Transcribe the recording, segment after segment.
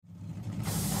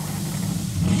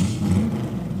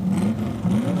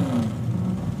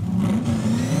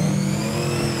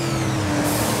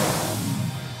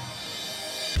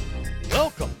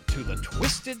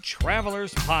Twisted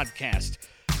Travelers Podcast,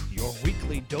 your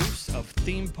weekly dose of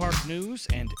theme park news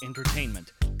and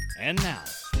entertainment. And now,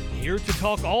 here to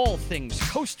talk all things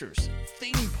coasters,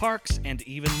 theme parks, and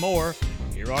even more,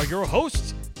 here are your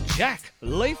hosts, Jack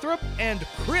Lathrop and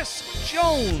Chris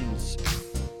Jones.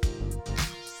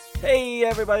 Hey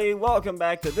everybody, welcome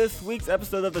back to this week's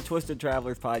episode of the Twisted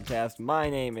Travelers Podcast. My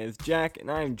name is Jack, and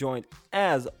I'm joined,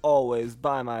 as always,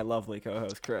 by my lovely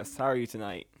co-host, Chris. How are you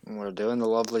tonight? We're doing the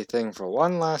lovely thing for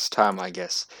one last time, I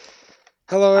guess.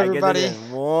 Hello, everybody. I get it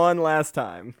in one last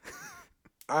time.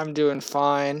 I'm doing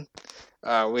fine.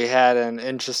 We had an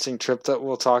interesting trip that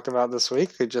we'll talk about this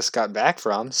week. We just got back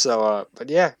from. But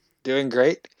yeah, doing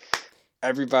great.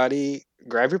 Everybody,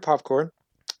 grab your popcorn.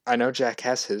 I know Jack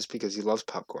has his because he loves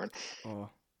popcorn. Oh,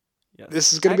 yes.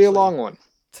 This is going to be a long one.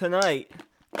 Tonight,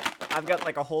 I've got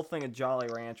like a whole thing of Jolly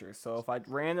Ranchers, so if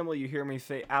you hear me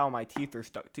say, ow, my teeth are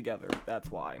stuck together, that's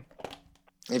why.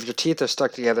 If your teeth are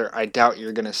stuck together, I doubt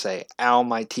you're going to say, ow,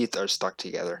 my teeth are stuck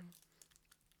together.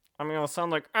 I mean, it'll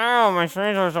sound like, ow, my teeth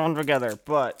are stuck together,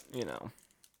 but, you know.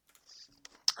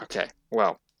 Okay,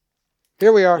 well,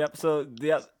 here we are. Yep,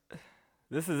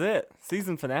 this is it.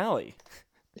 Season finale.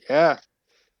 Yeah.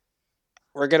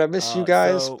 We're going to miss you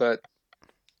guys, but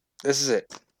this is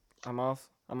it. I'm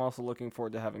also looking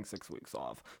forward to having 6 weeks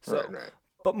off. So, right.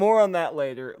 But more on that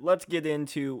later. Let's get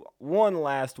into one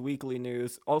last weekly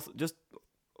news. Also, just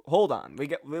hold on.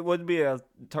 It would be a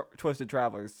Twisted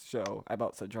Travelers show. I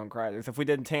about said Drunk Riders if we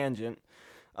did Tangent.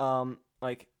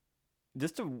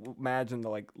 Just to imagine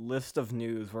the list of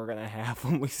news we're gonna have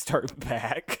when we start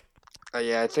back.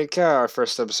 Yeah, I think our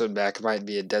first episode back might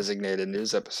be a designated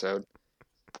news episode.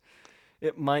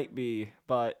 It might be,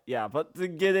 but to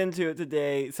get into it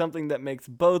today, something that makes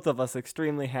both of us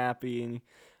extremely happy.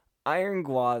 Iron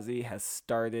Gwazi has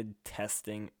started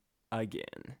testing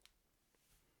again.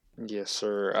 Yes,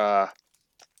 sir.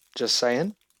 Just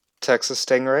saying. Texas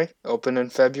Stingray, open in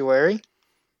February.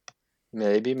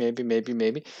 Maybe.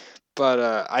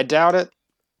 But I doubt it.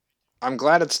 I'm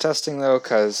glad it's testing, though,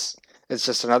 because it's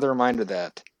just another reminder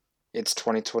that it's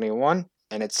 2021,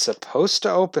 and it's supposed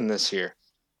to open this year.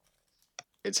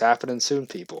 It's happening soon,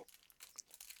 people.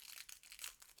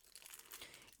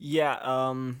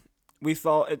 Yeah, we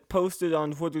saw it posted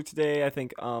on Twitter today, I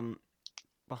think,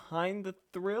 Behind the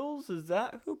Thrills, is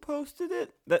that who posted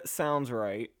it? That sounds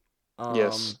right.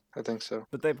 Yes, I think so.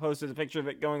 But they posted a picture of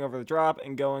it going over the drop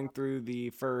and going through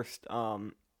the first,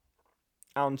 Alan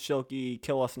Schilke,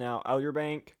 Kill Us Now, Outer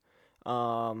Bank.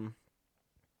 So,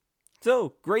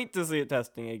 great to see it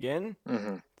testing again.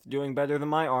 Mm-hmm. It's doing better than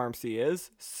my RMC is,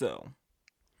 so...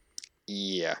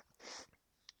 Yeah.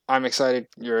 I'm excited.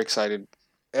 You're excited.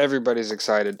 Everybody's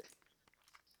excited.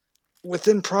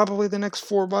 Within probably the next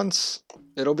 4 months,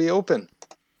 it'll be open.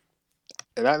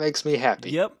 And that makes me happy.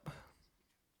 Yep.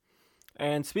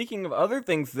 And speaking of other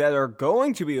things that are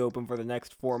going to be open for the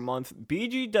next 4 months,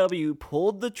 BGW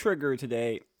pulled the trigger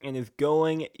today and is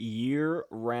going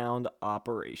year-round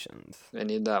operations. They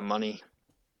need that money.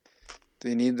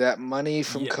 They need that money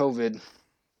from COVID.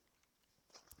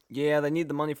 Yeah, they need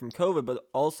the money from COVID, but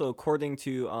also according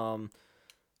to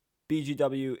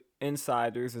BGW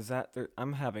insiders,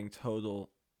 I'm having total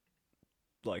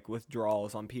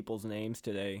withdrawals on people's names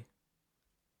today.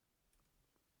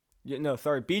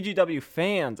 BGW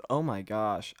fans. Oh my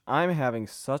gosh, I'm having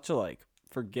such a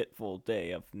forgetful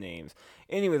day of names.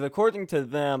 Anyways, according to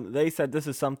them, they said this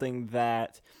is something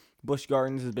that Busch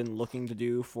Gardens has been looking to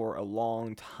do for a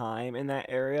long time in that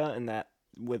area, and that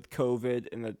with COVID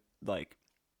and the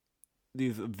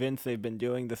these events they've been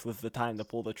doing, this was the time to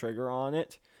pull the trigger on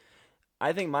it.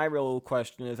 I think my real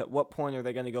question is, at what point are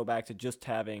they going to go back to just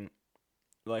having,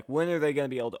 when are they going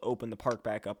to be able to open the park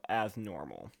back up as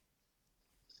normal?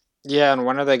 Yeah, and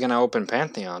when are they going to open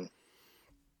Pantheon?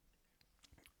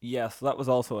 Yes, that was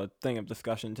also a thing of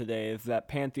discussion today, is that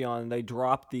Pantheon, they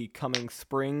dropped the coming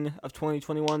spring of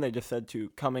 2021. They just said to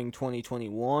coming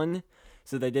 2021,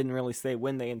 so they didn't really say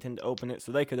when they intend to open it,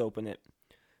 so they could open it.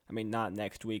 I mean, not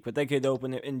next week, but they could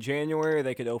open it in January, or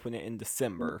they could open it in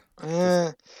December.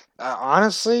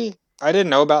 Honestly, I didn't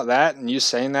know about that, and you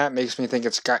saying that makes me think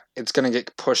it's going to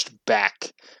get pushed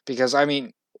back. Because, I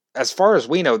mean, as far as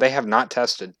we know, they have not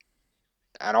tested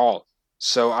at all.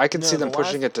 So I can see them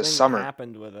pushing it to summer.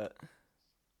 Happened with it.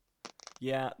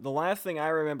 Yeah, the last thing I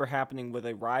remember happening with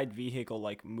a ride vehicle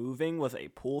moving was a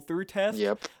pull-through test.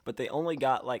 Yep. But they only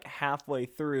got halfway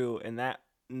through, and that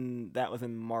was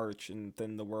in March, and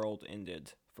then the world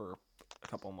ended for a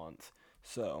couple months.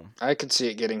 So I could see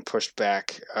it getting pushed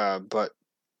back, but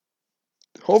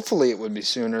hopefully it would be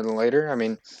sooner than later. I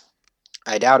mean,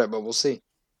 I doubt it, but we'll see.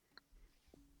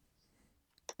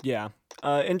 Yeah,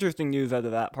 Interesting news out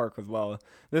of that park as well.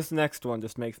 This next one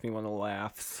just makes me want to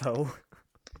laugh. So,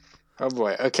 Oh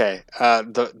boy. Okay.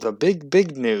 The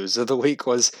big news of the week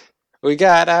was we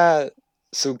got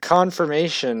some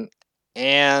confirmation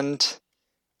and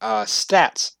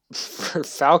stats for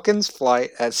Falcon's flight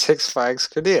at Six Flags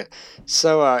Qiddiya.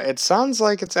 So it sounds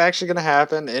like it's actually going to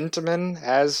happen. Intamin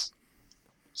has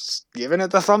given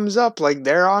it the thumbs up, like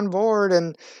they're on board,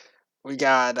 and we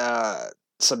got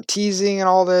some teasing and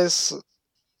all this,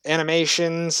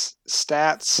 animations,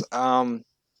 stats.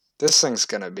 This thing's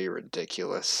going to be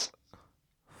ridiculous.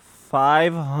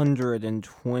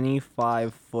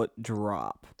 525-foot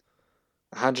drop.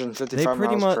 155 They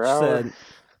pretty miles much per hour.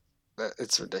 said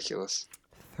It's ridiculous.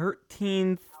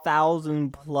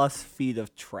 13,000 plus feet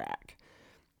of track.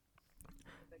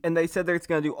 And they said they're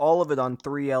going to do all of it on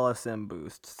 3 LSM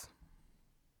boosts.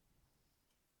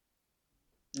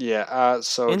 Yeah,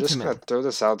 so just Intamin. gonna throw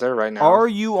this out there right now. Are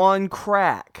you on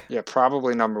crack? Yeah,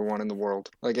 probably number 1 in the world.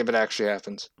 Like, if it actually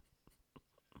happens.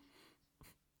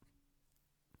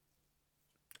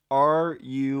 Are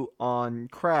you on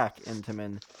crack,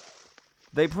 Intamin?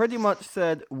 They pretty much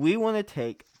said, we want to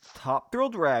take Top Thrill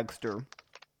Dragster,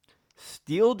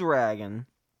 Steel Dragon,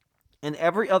 and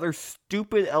every other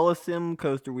stupid LSM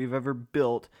coaster we've ever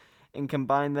built and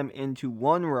combine them into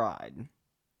one ride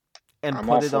and I'm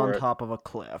all put it for on it. top of a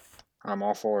cliff. I'm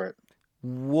all for it.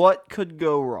 What could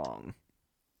go wrong?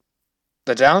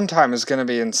 The downtime is gonna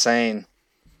be insane.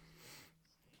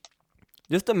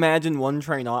 Just imagine one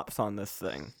train ops on this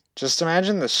thing. Just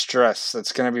imagine the stress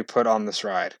that's gonna be put on this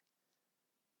ride.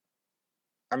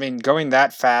 I mean, going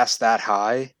that fast, that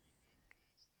high.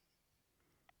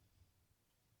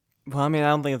 Well, I mean, I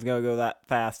don't think it's going to go that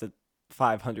fast at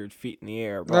 500 feet in the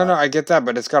air. But No, I get that,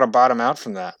 but it's got to bottom out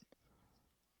from that.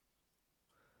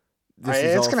 this is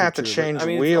It's also gonna have to true, but, change I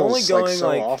mean, wheels it's only going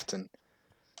so often.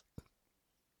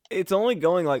 It's only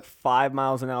going like 5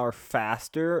 miles an hour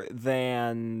faster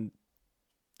than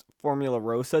Formula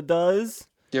Rosa does.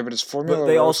 Yeah, but it's Formula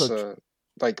they Rosa also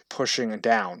like pushing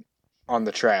down on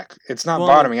the track. It's not Well,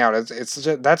 bottoming out. It's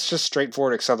just, that's just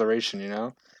straightforward acceleration, you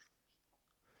know?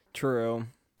 True.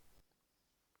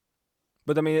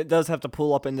 But I mean, it does have to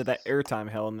pull up into that airtime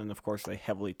hill, and then of course they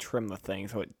heavily trim the thing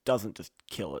so it doesn't just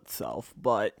kill itself.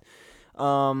 But,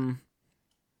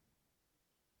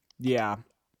 yeah,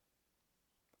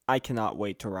 I cannot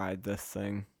wait to ride this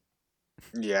thing.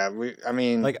 Yeah, I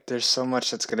mean, Like- there's so much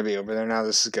that's going to be over there now.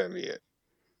 This is going to be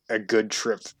a good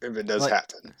trip if it does Like-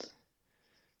 happen.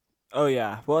 Oh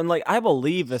yeah, well, and like I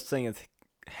believe this thing is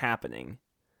happening,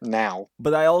 Now.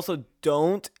 but I also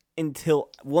don't until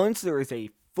once there is a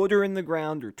footer in the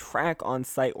ground or track on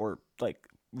site or like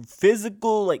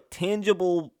physical, like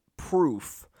tangible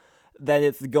proof that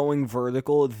it's going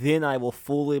vertical, then I will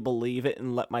fully believe it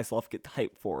and let myself get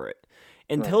hyped for it.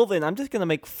 Until then, I'm just gonna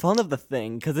make fun of the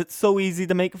thing because it's so easy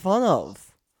to make fun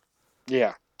of.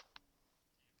 Yeah.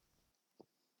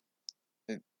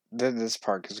 This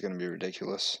park is going to be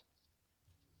ridiculous.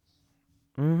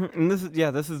 And this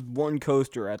is one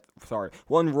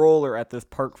one roller at this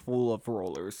park full of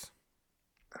rollers.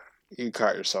 You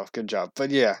caught yourself. Good job.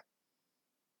 But yeah.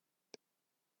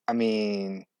 I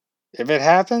mean, if it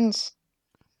happens,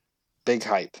 big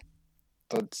hype.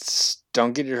 But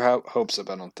don't get your hopes up,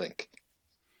 I don't think.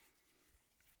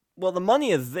 Well, the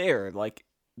money is there. Like,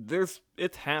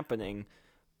 it's happening,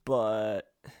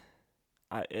 but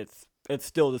it's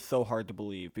still just so hard to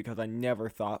believe because I never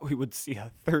thought we would see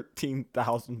a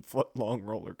 13,000-foot long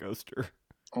roller coaster.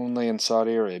 Only in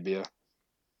Saudi Arabia.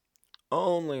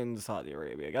 Only in Saudi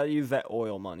Arabia. Gotta use that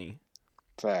oil money.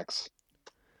 Facts.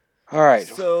 All right.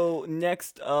 So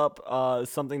next up,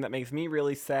 something that makes me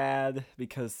really sad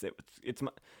because it's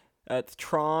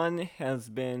Tron has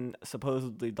been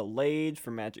supposedly delayed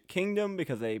for Magic Kingdom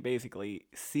because they basically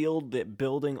sealed the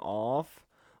building off,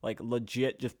 like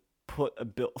legit just put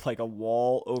a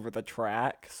wall over the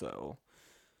track. So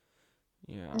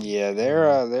yeah.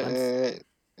 Yeah,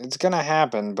 it's gonna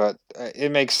happen, but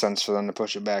it makes sense for them to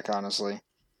push it back. Honestly.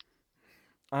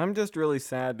 I'm just really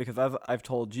sad because I've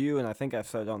told you, and I think I've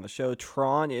said it on the show,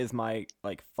 Tron is my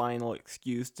like final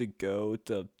excuse to go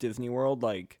to Disney World.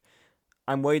 Like,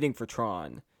 I'm waiting for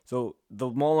Tron. So the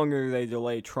longer they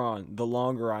delay Tron, the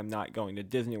longer I'm not going to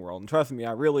Disney World. And trust me,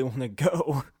 I really want to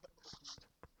go.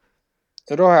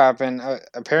 It'll happen.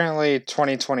 Apparently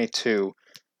 2022.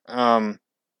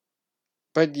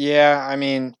 But yeah, I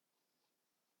mean,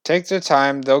 take their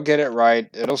time. They'll get it right.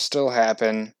 It'll still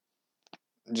happen.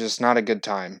 Just not a good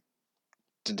time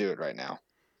to do it right now.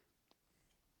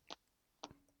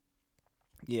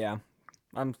 Yeah,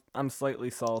 I'm slightly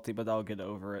salty, but I'll get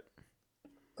over it.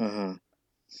 Mm-hmm.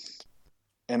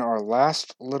 And our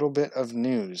last little bit of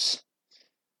news.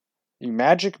 The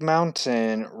Magic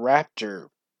Mountain Raptor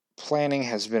planning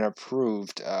has been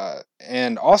approved.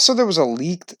 And also there was a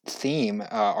leaked theme.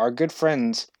 Our good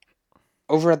friends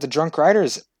over at the Drunk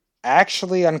Riders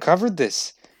actually uncovered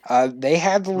this. They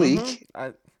had the leak.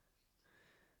 It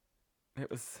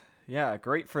was, yeah,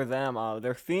 great for them.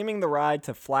 They're theming the ride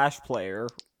to Flash Player,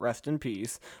 rest in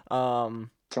peace.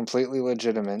 Completely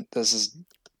legitimate. This is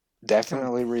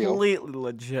definitely real. Completely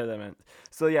legitimate.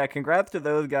 So yeah, congrats to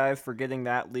those guys for getting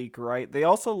that leak right. They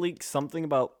also leaked something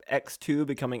about X2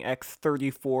 becoming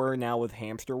X34 now with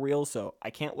hamster wheels, so I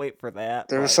can't wait for that.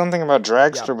 There was something about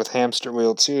Dragster with hamster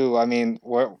wheel too. I mean,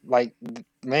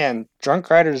 man, Drunk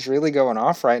Riders really going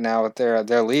off right now with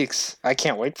their leaks. I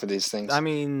can't wait for these things. I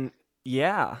mean,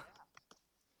 yeah.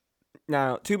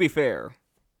 Now, to be fair.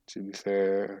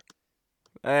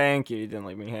 Thank you. You didn't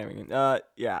leave me hanging.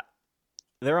 Yeah.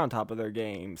 They're on top of their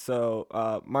game. So,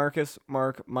 Marcus,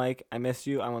 Mark, Mike, I miss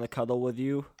you. I want to cuddle with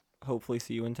you. Hopefully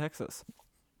see you in Texas.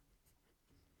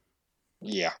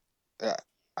 Yeah. I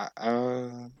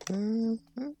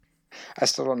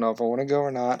still don't know if I want to go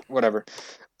or not. Whatever.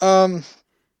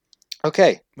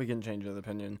 Okay. We can change the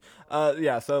opinion.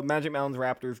 Yeah, so Magic Mountain's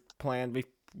Raptors plan, I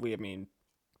mean,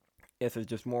 this is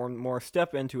just more and more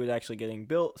step into it actually getting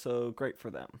built, so great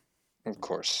for them. Of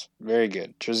course. Very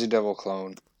good. Jersey Devil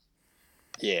clone.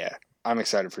 Yeah, I'm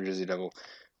excited for Jersey Devil.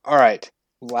 All right,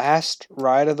 last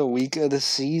ride of the week of the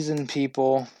season,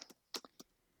 people.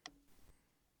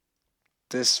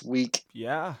 This week,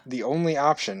 yeah, the only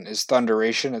option is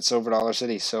Thunderation at Silver Dollar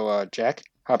City. So, Jack,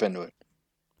 hop into it.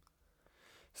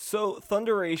 So,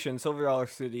 Thunderation, Silver Dollar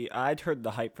City, I'd heard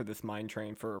the hype for this mine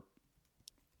train for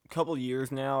a couple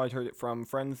years now. I'd heard it from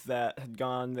friends that had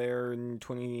gone there in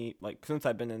since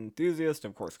I've been an enthusiast.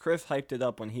 Of course, Chris hyped it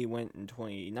up when he went in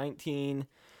 2019.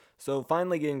 So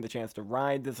finally getting the chance to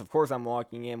ride this. Of course, I'm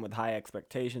walking in with high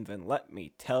expectations, and let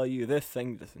me tell you, this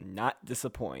thing does not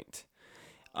disappoint.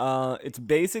 It's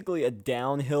basically a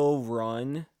downhill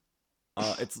run.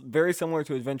 It's very similar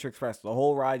to Adventure Express. The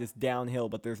whole ride is downhill,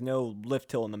 but there's no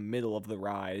lift hill in the middle of the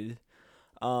ride.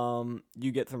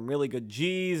 You get some really good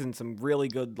G's and some really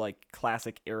good,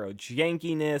 classic aero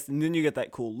jankiness. And then you get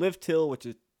that cool lift hill, which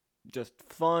is just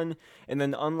fun. And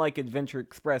then, unlike Adventure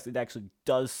Express, it actually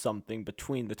does something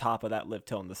between the top of that lift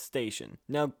hill and the station.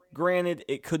 Now, granted,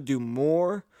 it could do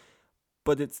more,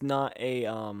 but it's not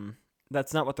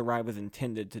that's not what the ride was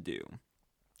intended to do.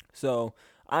 So,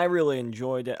 I really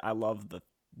enjoyed it. I love the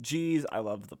G's. I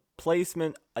love the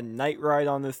placement. A night ride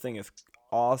on this thing is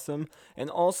awesome. And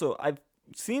also, I've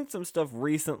seen some stuff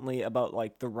recently about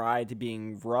the ride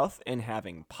being rough and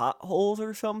having potholes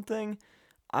or something.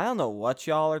 I don't know what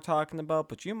y'all are talking about,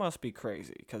 but you must be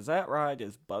crazy, because that ride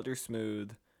is butter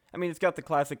smooth. I mean, it's got the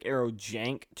classic aero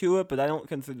jank to it, but I don't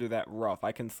consider that rough.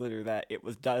 I consider that it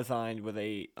was designed with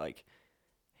a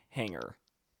hanger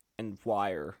and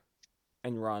wire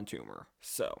and Ron Toomer.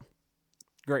 So,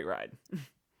 great ride.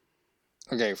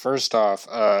 Okay, first off,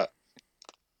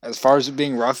 as far as it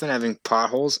being rough and having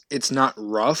potholes, it's not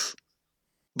rough,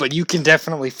 but you can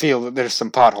definitely feel that there's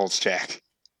some potholes, Jack.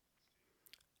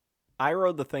 I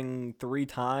rode the thing 3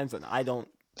 times, and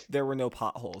there were no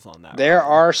potholes on that. There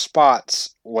are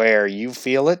spots where you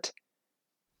feel it,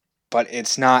 but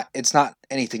it's not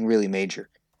anything really major.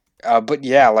 But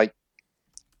yeah,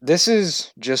 this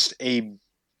is just a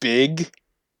big,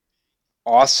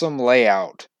 awesome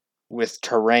layout with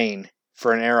terrain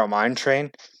for an aero mine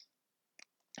train.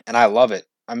 And I love it.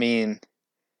 I mean,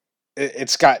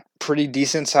 it's got pretty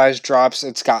decent sized drops.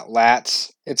 It's got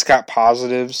lats. It's got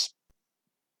positives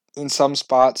in some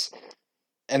spots.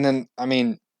 And then, I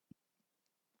mean,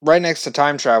 right next to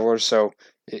Time Travelers, so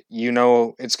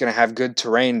it's going to have good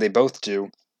terrain. They both do.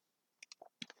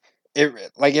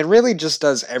 It really just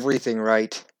does everything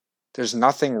right. There's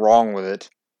nothing wrong with it.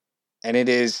 And it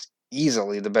is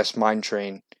easily the best mine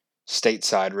train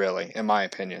stateside, really, in my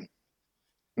opinion.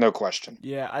 No question.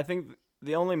 Yeah, I think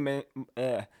the only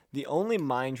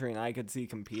mine train I could see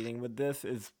competing with this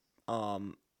is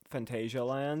Fantasia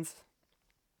Lands.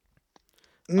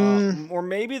 Or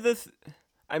maybe this...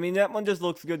 I mean, that one just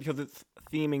looks good because it's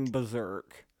theming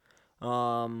Berserk.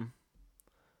 Or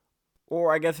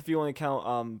I guess if you want to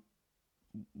count...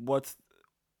 what's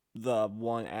the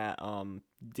one at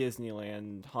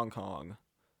Disneyland Hong Kong?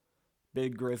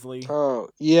 Big Grizzly? Oh,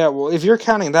 yeah, well, if you're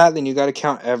counting that, then you got to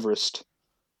count Everest.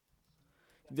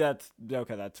 That's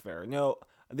fair. No,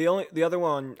 the other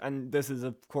one, and this is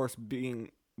of course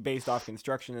being based off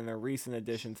construction in their recent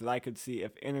additions, that I could see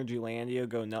if Energylandia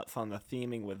go nuts on the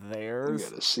theming with theirs. You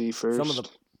gotta see first. Some of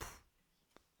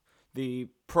the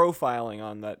profiling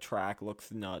on that track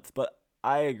looks nuts, but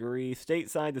I agree.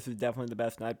 Stateside, this is definitely the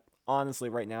best. And I honestly,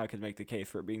 right now, I could make the case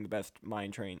for it being the best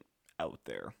mine train out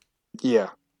there. Yeah.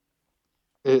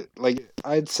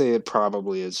 I'd say it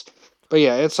probably is. But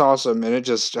yeah, it's awesome, and it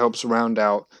just helps round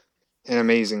out an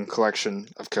amazing collection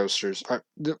of coasters,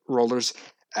 rollers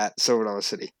at Silver Dollar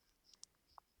City.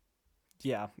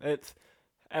 Yeah,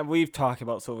 and we've talked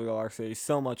about Silver Dollar City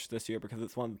so much this year because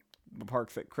it's one of the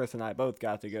parks that Chris and I both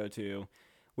got to go to.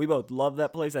 We both love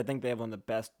that place. I think they have one of the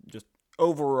best, just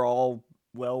overall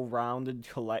well-rounded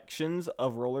collections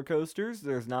of roller coasters.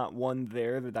 There's not one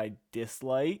there that I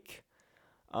dislike.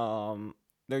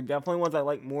 There are definitely ones I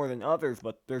like more than others,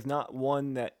 but there's not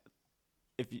one that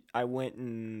I went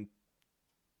and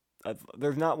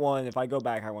there's not one if I go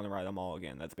back I want to ride them all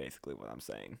again. That's basically what I'm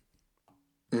saying.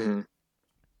 Mm-hmm.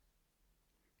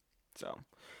 So,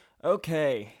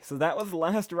 okay, so that was the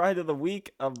last ride of the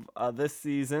week of this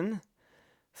season.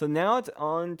 So now it's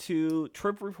on to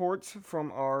trip reports from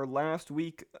our last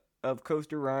week of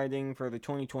coaster riding for the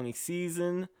 2020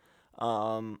 season.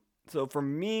 So for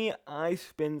me, I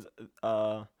spent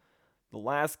the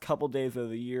last couple days of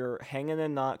the year hanging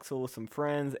in Knoxville with some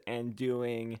friends and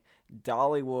doing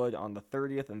Dollywood on the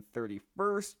 30th and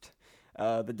 31st.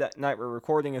 The night we're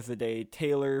recording is the day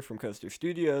Taylor from Coaster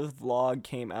Studios vlog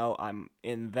came out. I'm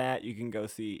in that. You can go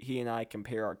see he and I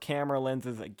compare our camera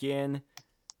lenses again.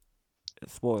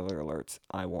 Spoiler alerts,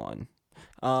 I won.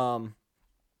 Yeah,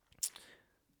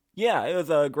 it was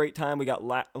a great time. We got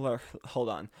Lorat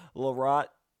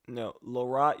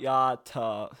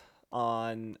Yata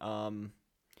on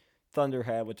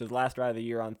Thunderhead, which is last ride of the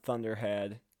year on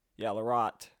Thunderhead. Yeah,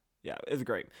 Lorat. Yeah, it was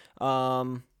great.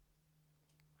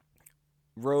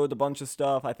 Rode a bunch of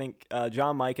stuff. I think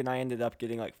John, Mike, and I ended up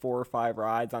getting like 4 or 5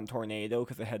 rides on Tornado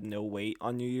because it had no wait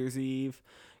on New Year's Eve.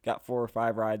 Got 4 or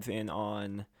 5 rides in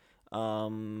on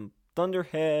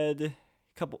Thunderhead.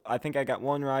 I think I got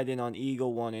 1 ride in on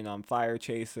Eagle, 1 in on Fire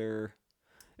Chaser.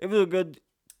 It was a good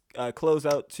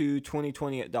closeout to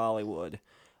 2020 at Dollywood.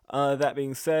 That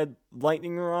being said,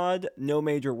 Lightning Rod, no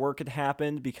major work had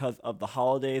happened because of the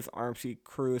holidays. RMC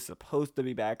crew is supposed to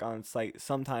be back on site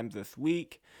sometime this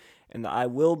week, and I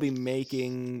will be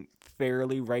making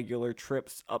fairly regular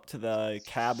trips up to the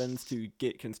cabins to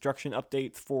get construction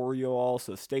updates for you all,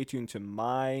 so stay tuned to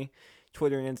my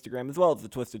Twitter and Instagram, as well as the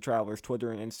Twisted Travelers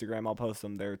Twitter and Instagram. I'll post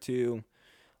them there too.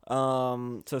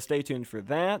 So stay tuned for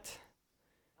that.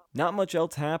 Not much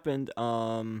else happened.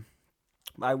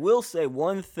 I will say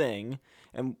one thing,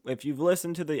 and if you've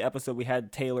listened to the episode we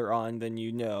had Taylor on, then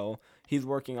you know he's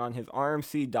working on his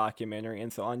RMC documentary,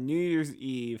 and so on New Year's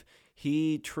Eve,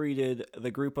 he treated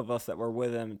the group of us that were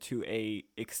with him to a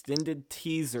extended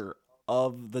teaser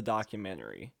of the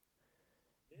documentary.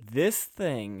 This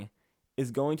thing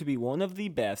is going to be one of the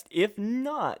best, if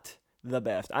not the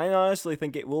best. I honestly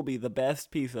think it will be the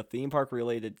best piece of theme park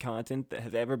related content that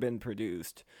has ever been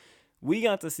produced. We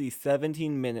got to see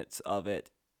 17 minutes of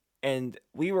it, and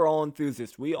we were all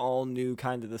enthusiasts. We all knew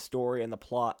kind of the story and the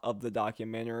plot of the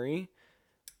documentary.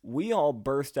 We all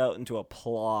burst out into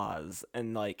applause,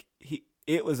 and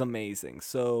it was amazing.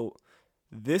 So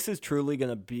this is truly going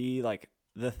to be like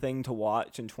the thing to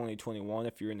watch in 2021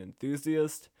 if you're an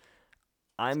enthusiast.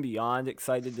 I'm beyond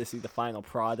excited to see the final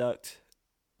product.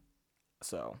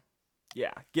 So,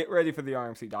 yeah, get ready for the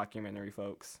RMC documentary,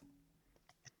 folks.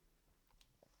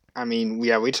 I mean,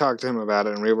 yeah, we talked to him about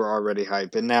it, and we were already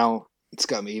hyped, and now it's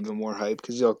got me even more hyped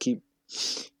because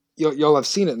y'all have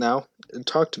seen it now and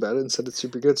talked about it and said it's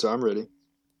super good, so I'm ready.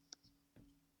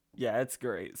 Yeah, it's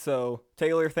great. So,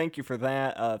 Taylor, thank you for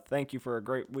that. Thank you for a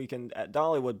great weekend at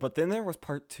Dollywood. But then there was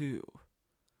part 2.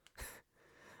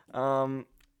 And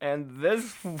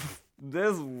this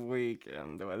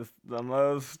weekend was the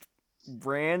most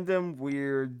random,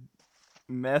 weird,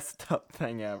 messed up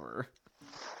thing ever.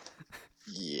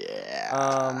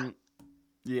 Yeah.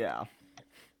 Yeah.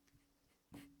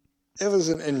 It was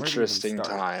an interesting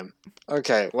time.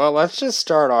 Okay, well, let's just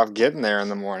start off getting there in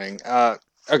the morning.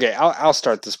 Okay, I'll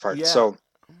start this part. Yeah. So,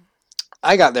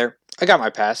 I got there. I got my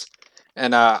pass,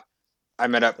 and I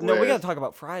met up. No, we gotta talk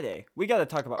about Friday. We gotta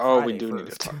talk about. Oh, Friday we do first.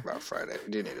 need to talk about Friday.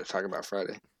 We do need to talk about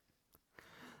Friday.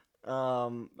 I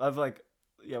was like,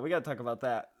 yeah, we gotta talk about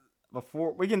that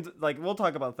before we can. We'll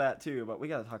talk about that too, but we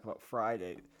gotta talk about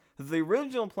Friday. The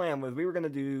original plan was we were going to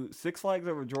do Six Flags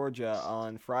Over Georgia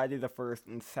on Friday the 1st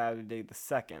and Saturday the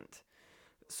 2nd.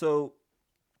 So,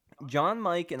 John,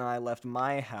 Mike, and I left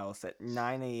my house at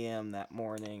 9 a.m. that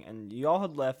morning, and y'all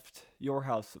had left your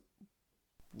house...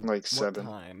 Like 7.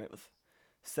 What time? It was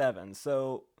 7.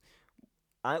 So,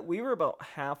 we were about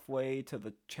halfway to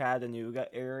the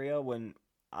Chattanooga area when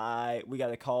we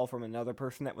got a call from another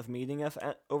person that was meeting us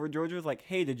over Georgia. Was like,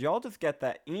 hey, did y'all just get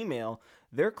that email?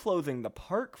 They're closing the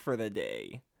park for the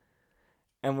day.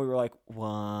 And we were like,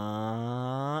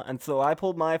 what? And so I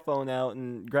pulled my phone out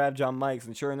and grabbed John Mike's,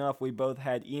 and sure enough, we both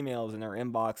had emails in our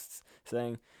inbox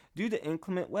saying, due to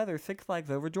inclement weather, Six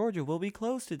Flags Over Georgia will be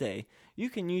closed today. You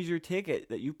can use your ticket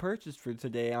that you purchased for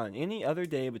today on any other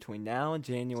day between now and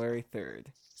January 3rd.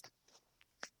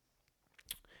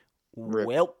 Rip.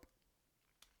 Well,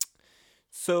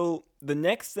 so the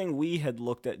next thing we had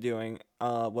looked at doing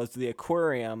was the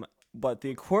aquarium, but the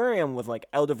aquarium was like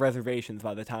out of reservations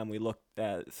by the time we looked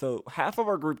at it. So half of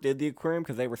our group did the aquarium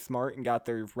because they were smart and got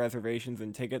their reservations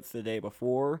and tickets the day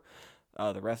before.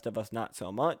 The rest of us not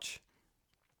so much.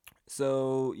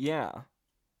 So yeah.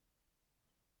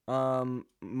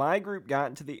 My group got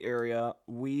into the area.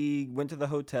 We went to the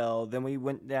hotel. Then we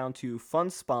went down to Fun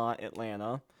Spot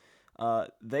Atlanta.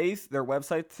 Their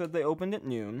website said they opened at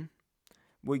noon.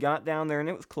 We got down there and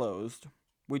it was closed.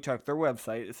 We checked their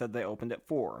website. It said they opened at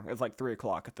 4. It was like 3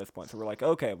 o'clock at this point. So we're like,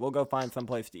 okay, we'll go find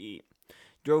someplace to eat.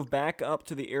 Drove back up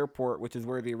to the airport, which is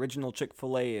where the original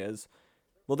Chick-fil-A is.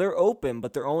 Well, they're open,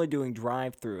 but they're only doing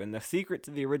drive-thru. And the secret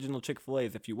to the original Chick-fil-A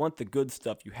is if you want the good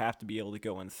stuff, you have to be able to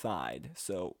go inside.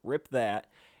 So rip that.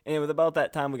 And it was about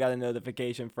that time we got a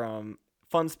notification from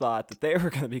Fun Spot that they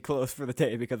were going to be closed for the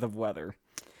day because of weather.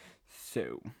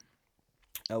 So,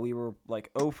 we were like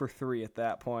 0 for 3 at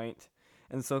that point.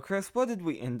 And so, Chris, what did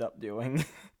we end up doing?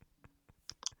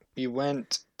 We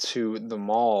went to the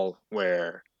mall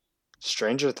where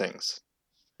Stranger Things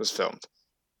was filmed.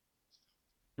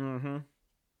 Mm-hmm.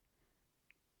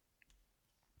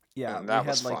 Yeah, And that we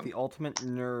was had like fun. the ultimate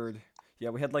nerd. Yeah,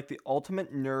 we had like the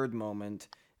ultimate nerd moment.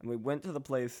 And we went to the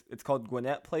place, it's called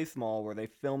Gwinnett Place Mall, where they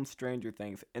filmed Stranger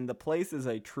Things. And the place is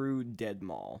a true dead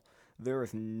mall. There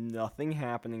is nothing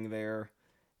happening there.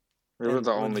 We were And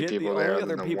the only legit, the people only there other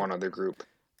other than people- one other group.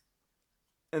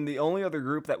 And the only other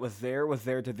group that was there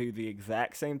to do the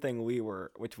exact same thing we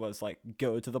were, which was like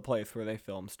go to the place where they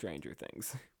filmed Stranger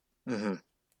Things. Mm-hmm.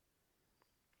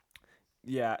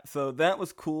 Yeah, so that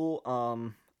was cool.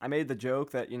 I made the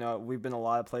joke that, we've been a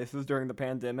lot of places during the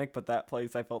pandemic, but that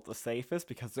place I felt the safest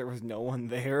because there was no one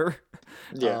there.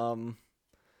 Yeah.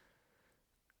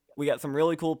 We got some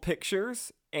really cool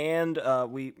pictures, and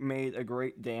we made a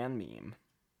great Dan meme.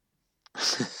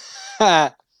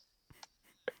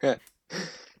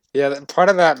 Yeah, part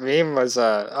of that meme was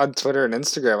on Twitter and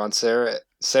Instagram on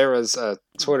Sarah's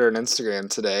Twitter and Instagram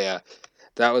today.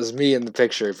 That was me in the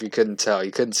picture. If you couldn't tell,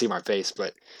 you couldn't see my face,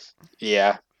 but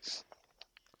yeah,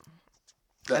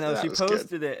 I know that she was good.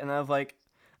 posted it, and I was like,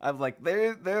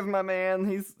 there's my man.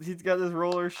 He's got his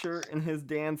roller shirt and his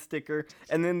Dan sticker.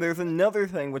 And then there's another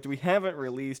thing which we haven't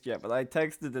released yet, but I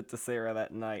texted it to Sarah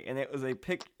that night, and it was a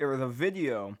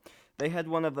video. They had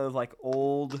one of those like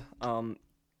old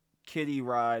kiddie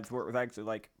rides where it was actually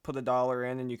like put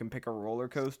 $1 in and you can pick a roller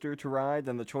coaster to ride,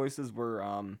 and the choices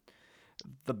were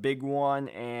the big one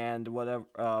and whatever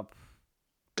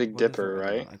Big what is Dipper, the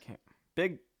other right? one? I can't.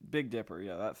 Big Dipper,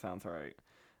 yeah, that sounds right.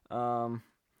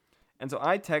 And so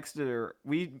I texted her.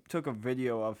 We took a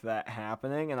video of that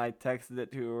happening, and I texted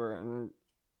it to her and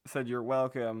said, "You're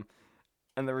welcome."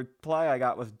 And the reply I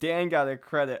got was, "Dan got a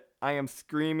credit. I am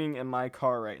screaming in my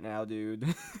car right now,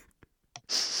 dude."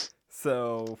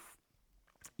 So,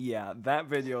 yeah, that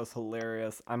video is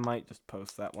hilarious. I might just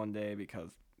post that one day because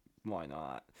why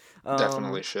not?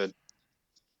 Definitely should.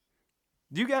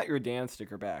 You got your Dan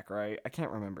sticker back, right? I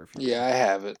can't remember if you Yeah, I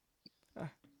have it.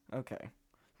 Okay.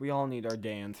 We all need our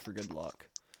Dans for good luck.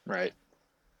 Right.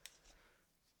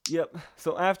 Yep.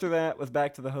 So after that was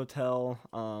back to the hotel.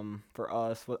 For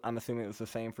us, I'm assuming it was the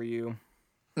same for you.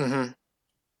 Mm-hmm.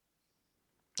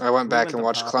 I went We back went and to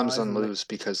watched Popeyes Clemson and lose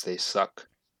because they suck.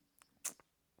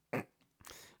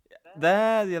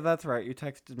 That's right. You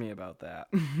texted me about that.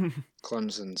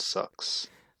 Clemson sucks.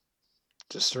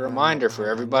 Just a I know- reminder for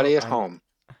I everybody know- at home.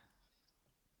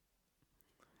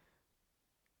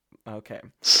 Okay.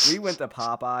 We went to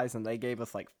Popeyes and they gave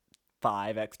us like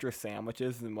 5 extra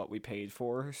sandwiches than what we paid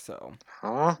for. So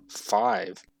Huh?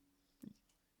 5.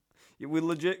 we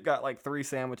legit got like 3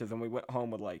 sandwiches and we went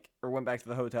went back to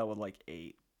the hotel with like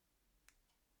 8.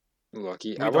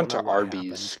 Lucky. We I don't went to know what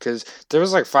Arby's because there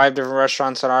was like 5 different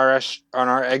restaurants on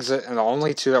our exit, and the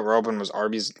only 2 that were open was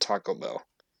Arby's and Taco Bell.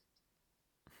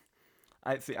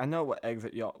 I know what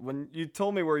exit y'all. When you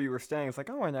told me where you were staying, it's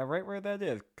like, oh, I know right where that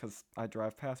is, because I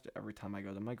drive past it every time I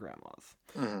go to my grandma's.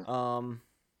 Mm-hmm.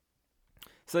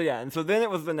 So yeah, and so then it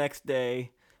was the next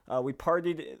day. We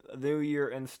partied New Year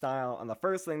in style, and the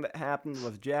first thing that happened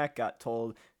was Jack got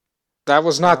told. That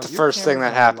was not the "Your first thing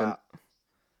camera's that on happened. loud."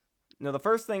 No, the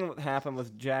first thing that happened was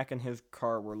Jack and his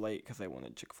car were late because they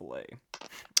wanted Chick-fil-A.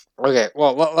 Okay,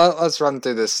 well, let's run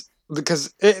through this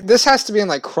because this has to be in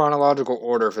like chronological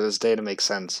order for this day to make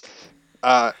sense.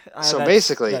 So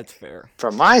basically, that's fair.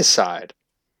 From my side,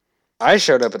 I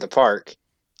showed up at the park,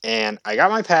 and I got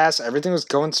my pass. Everything was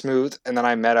going smooth, and then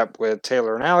I met up with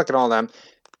Taylor and Alec and all them,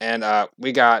 and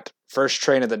we got first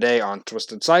train of the day on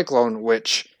Twisted Cyclone,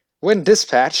 which, when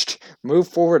dispatched,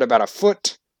 moved forward about a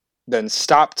foot, then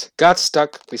stopped, got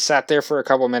stuck. We sat there for a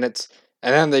couple minutes,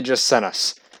 and then they just sent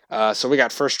us. So we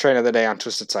got first train of the day on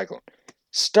Twisted Cyclone.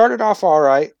 Started off all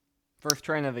right. First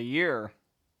train of the year.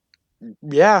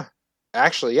 Yeah,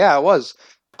 actually, yeah, it was.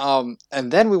 And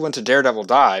then we went to Daredevil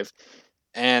Dive,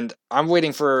 and I'm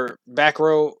waiting for back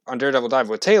row on Daredevil Dive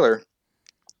with Taylor,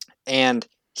 and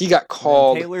he got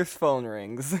called. Taylor's phone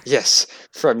rings. Yes,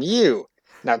 from you.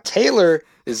 Now Taylor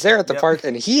is there at the park,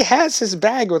 and he has his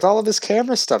bag with all of his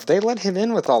camera stuff. They let him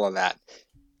in with all of that.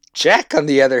 Jack, on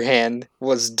the other hand,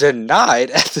 was denied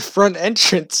at the front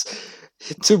entrance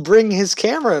to bring his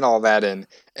camera and all that in.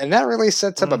 And that really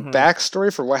sets up a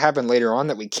backstory for what happened later on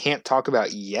that we can't talk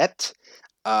about yet.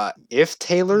 If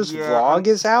Taylor's vlog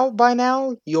is out by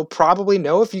now, you'll probably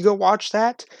know if you go watch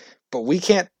that. But we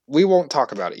won't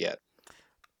talk about it yet.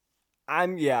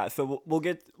 So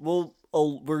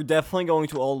we're definitely going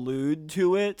to allude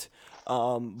to it.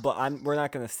 But we're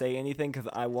not going to say anything because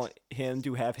I want him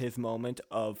to have his moment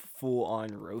of full-on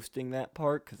roasting that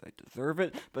part because I deserve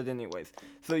it. But anyways,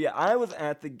 so yeah, I was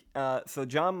at so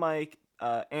John, Mike,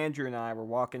 Andrew, and I were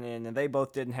walking in, and they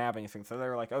both didn't have anything. So they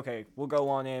were like, okay, we'll go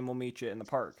on in, we'll meet you in the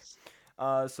park.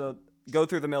 So go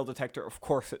through the metal detector. Of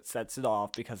course, it sets it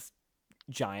off because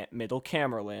giant middle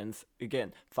camera lens.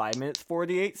 Again, 5 minutes,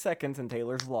 48 seconds in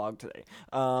Taylor's vlog today.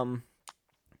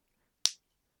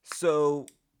 So...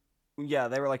 yeah,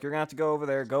 they were like, you're going to have to go over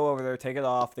there, take it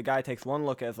off. The guy takes one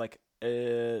look at it, like,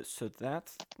 so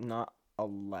that's not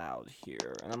allowed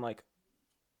here. And I'm like,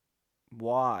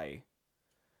 why?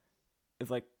 It's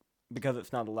like, because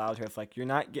it's not allowed here. It's like, you're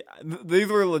not these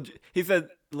were legit. He said,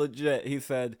 legit. He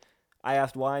said, I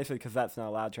asked why. He said, because that's not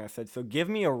allowed here. I said, so give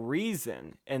me a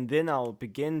reason, and then I'll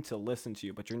begin to listen to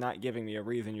you. But you're not giving me a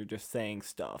reason. You're just saying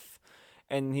stuff.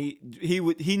 And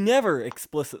he never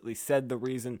explicitly said the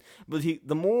reason, but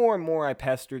the more and more I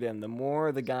pestered him, the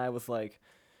more the guy was like,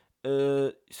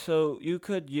 so you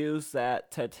could use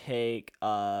that to take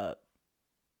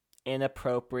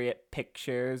inappropriate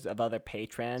pictures of other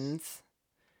patrons.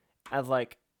 I was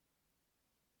like,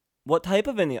 what type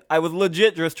of any? I was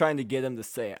legit just trying to get him to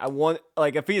say it.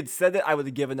 If he had said it, I would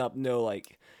have given up. No,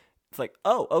 like, it's like,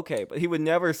 oh, okay, but he would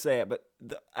never say it. But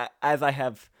as I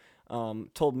have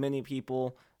told many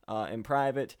people in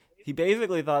private, he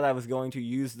basically thought I was going to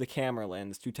use the camera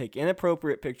lens to take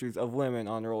inappropriate pictures of women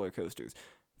on roller coasters.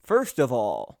 First of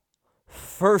all,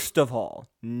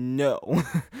 no.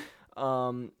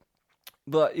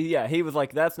 But yeah, he was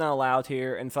like, that's not allowed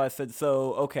here. And so I said,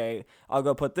 so, okay, I'll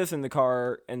go put this in the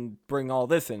car and bring all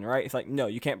this in, right? It's like, no,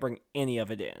 you can't bring any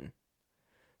of it in.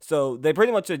 So they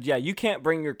pretty much said, yeah, you can't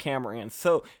bring your camera in.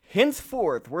 So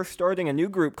henceforth, we're starting a new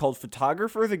group called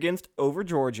Photographers Against Over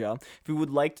Georgia. If you would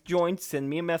like to join, send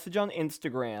me a message on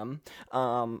Instagram.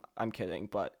 I'm kidding,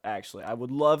 but actually, I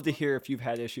would love to hear if you've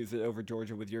had issues at Over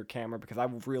Georgia with your camera, because I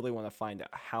really want to find out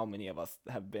how many of us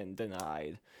have been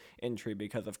denied entry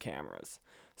because of cameras.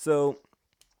 So...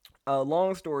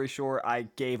 long story short, I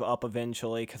gave up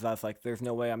eventually because I was like, there's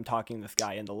no way I'm talking this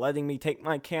guy into letting me take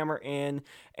my camera in,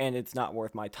 and it's not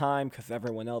worth my time because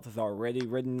everyone else has already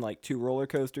ridden like 2 roller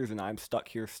coasters and I'm stuck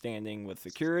here standing with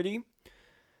security.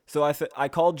 So I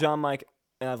called John Mike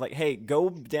and I was like, hey, go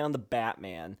down to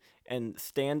Batman and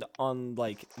stand on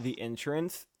like the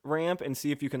entrance ramp and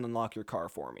see if you can unlock your car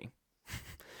for me.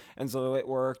 And so it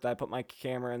worked. I put my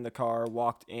camera in the car,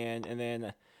 walked in, and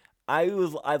then I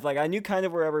was like, I knew kind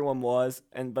of where everyone was,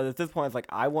 but at this point, I was like,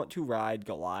 I want to ride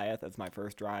Goliath. That's my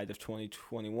first ride of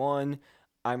 2021.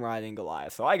 I'm riding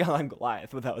Goliath. So I got on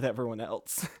Goliath without everyone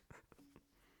else.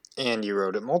 And you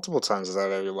rode it multiple times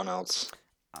without everyone else.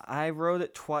 I rode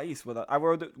it twice. I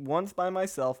rode it once by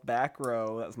myself, back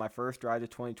row. That was my first ride of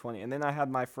 2020. And then I had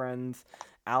my friends,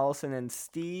 Allison and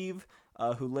Steve,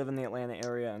 who live in the Atlanta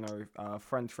area and are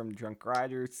friends from Drunk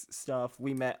Riders stuff.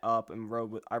 We met up and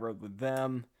I rode with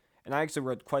them. And I actually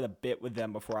rode quite a bit with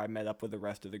them before I met up with the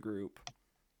rest of the group.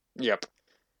 Yep.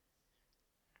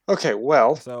 Okay,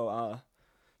 well. So,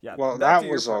 yeah. Well, that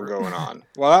was all going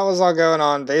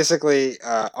on. Basically,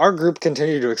 our group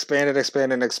continued to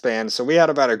expand. So we had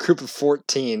about a group of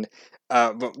 14.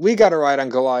 But we got a ride on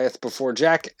Goliath before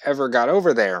Jack ever got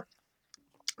over there.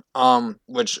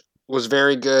 Which was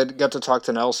very good. Got to talk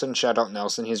to Nelson. Shout out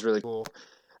Nelson. He's really cool.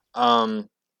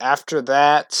 After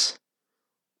that,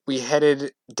 we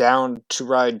headed down to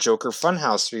ride Joker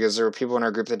Funhouse because there were people in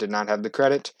our group that did not have the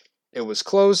credit. It was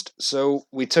closed, so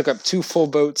we took up 2 full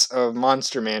boats of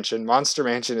Monster Mansion. Monster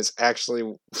Mansion is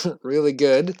actually really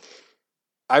good.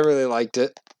 I really liked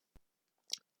it.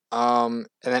 And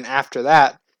then after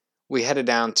that, we headed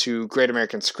down to Great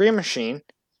American Scream Machine,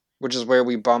 which is where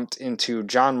we bumped into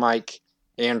John, Mike,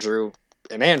 Andrew,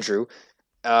 and Andrew.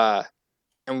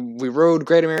 And we rode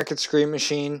Great American Scream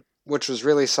Machine, which was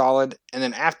really solid. And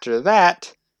then after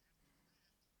that,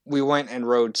 we went and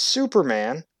rode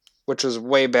Superman, which was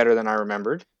way better than I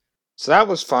remembered. So that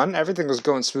was fun. Everything was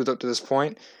going smooth up to this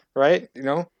point, right?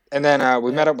 And then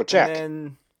we met up with Jack.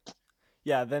 And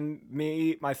then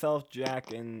me, myself,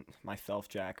 Jack.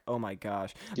 Oh my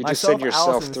gosh. You just said yourself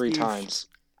Allison, 3 Steve. times.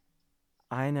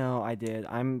 I know, I did.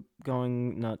 I'm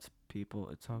going nuts, people.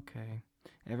 It's okay.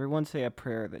 Everyone say a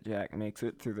prayer that Jack makes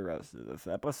it through the rest of this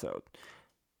episode.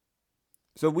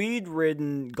 So we'd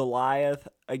ridden Goliath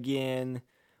again.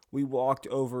 We walked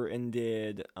over and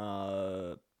did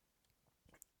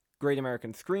Great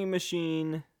American Scream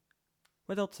Machine.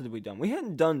 What else had we done? We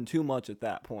hadn't done too much at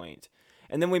that point.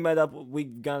 And then we met up. We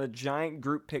got a giant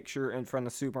group picture in front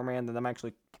of Superman that I'm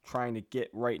actually trying to get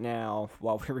right now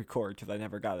while we record because I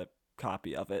never got a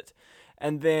copy of it.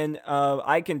 And then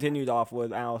I continued off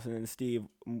with Allison and Steve.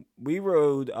 We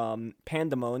rode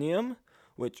Pandemonium,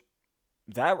 which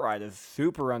that ride is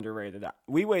super underrated.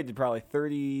 We waited probably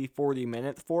 30, 40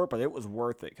 minutes for it, but it was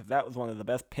worth it because that was one of the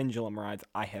best pendulum rides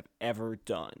I have ever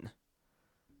done.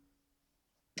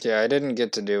 Yeah, I didn't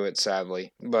get to do it,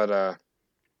 sadly. But,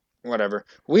 whatever.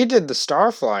 We did the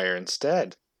Starflyer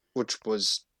instead, which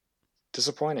was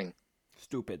disappointing.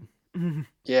 Stupid.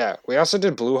 Yeah, we also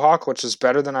did Blue Hawk, which is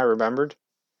better than I remembered.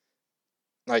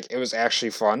 Like, it was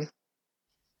actually fun.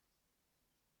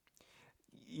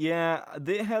 Yeah,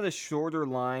 they had a shorter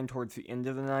line towards the end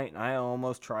of the night, and I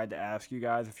almost tried to ask you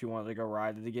guys if you wanted to go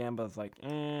ride it again, but it's like,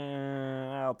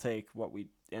 I'll take what we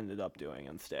ended up doing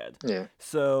instead. Yeah.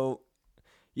 So,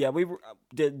 yeah, we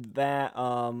did that,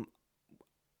 and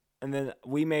then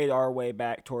we made our way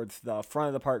back towards the front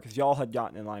of the park because y'all had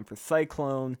gotten in line for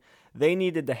Cyclone. They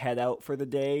needed to head out for the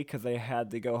day because they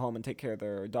had to go home and take care of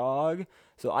their dog.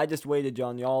 So I just waited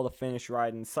on y'all to finish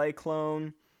riding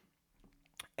Cyclone.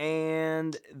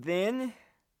 And then,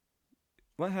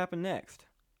 what happened next?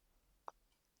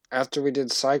 After we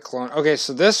did Cyclone... Okay,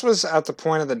 so this was at the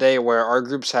point of the day where our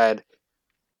groups had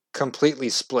completely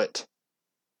split.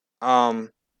 And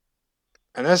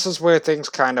this is where things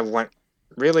kind of went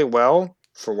really well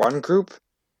for one group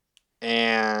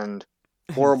and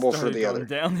horrible for the other.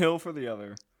 Downhill for the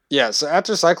other. Yeah, so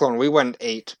after Cyclone, we went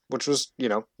 8, which was,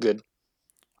 good.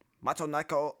 Macho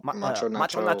Nacho. Macho Nacho.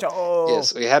 Macho Nacho.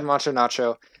 Yes, we had Macho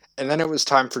Nacho. And then it was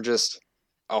time for just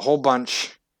a whole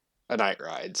bunch of night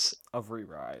rides. Of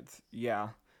re-rides. Yeah.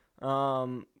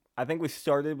 I think we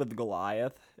started with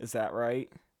Goliath. Is that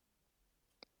right?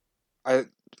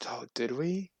 Did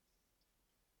we?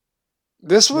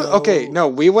 This was... Okay, no,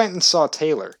 we went and saw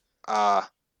Taylor.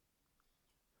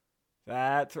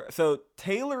 That's right. So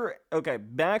Taylor, okay,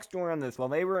 backstory on this. While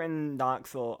they were in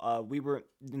Knoxville, we were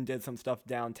and did some stuff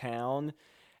downtown,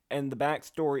 and the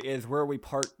backstory is where we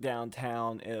parked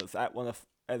downtown is at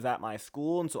my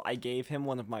school, and so I gave him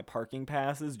one of my parking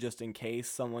passes just in case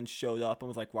someone showed up and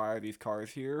was like, "Why are these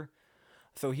cars here?"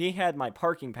 So he had my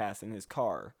parking pass in his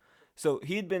car. So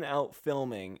he'd been out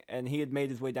filming, and he had made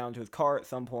his way down to his car at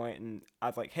some point, and I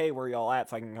was like, "Hey, where y'all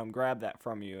at so I can come grab that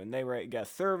from you?" And they were at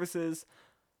guest services.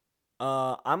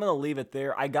 I'm going to leave it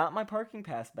there. I got my parking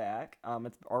pass back.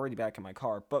 It's already back in my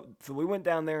car. But so we went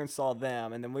down there and saw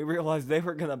them, and then we realized they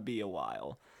were going to be a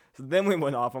while. So then we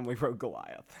went off and we rode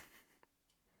Goliath.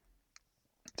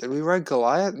 Did we ride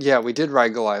Goliath? Yeah, we did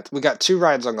ride Goliath. We got 2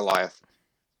 rides on Goliath.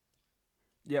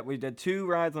 Yeah, we did 2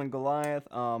 rides on Goliath.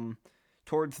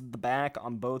 Towards the back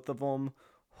on both of them.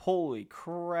 Holy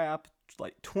crap.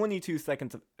 Like 22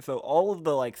 seconds of, so all of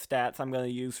the stats I'm going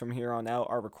to use from here on out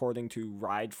are recording to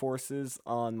Ride Forces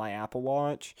on my Apple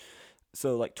Watch.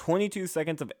 So 22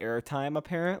 seconds of airtime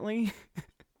apparently.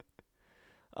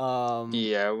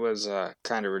 Yeah, it was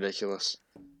kind of ridiculous.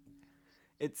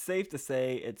 It's safe to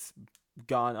say it's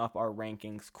gone up our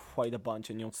rankings quite a bunch,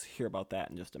 and you'll hear about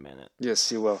that in just a minute. Yes,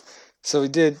 you will. So we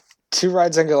did 2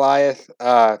 rides on Goliath,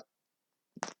 all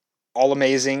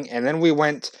amazing, and then we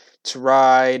went to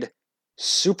ride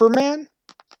Superman?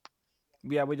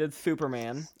 Yeah, we did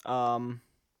Superman. Solid.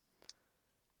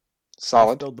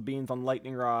 I spilled the beans on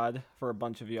Lightning Rod for a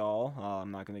bunch of y'all.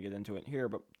 I'm not going to get into it here,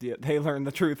 but they learned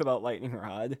the truth about Lightning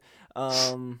Rod.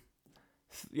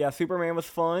 Yeah, Superman was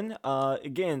fun.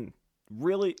 Again,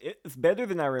 really, it's better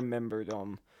than I remembered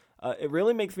them. It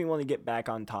really makes me want to get back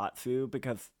on Tatsu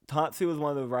because Tatsu was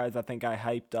one of those rides I think I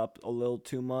hyped up a little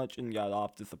too much and got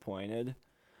off disappointed.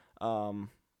 So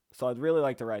I'd really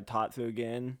like to ride Tatsu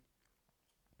again.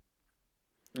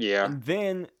 Yeah. And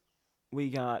then we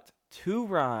got 2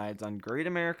 rides on Great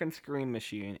American Scream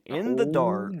Machine in the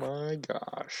dark. Oh my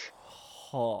gosh.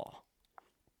 Oh.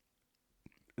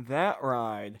 That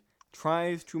ride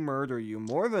tries to murder you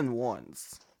more than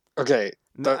once. Okay.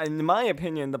 In my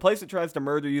opinion, the place that tries to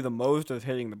murder you the most is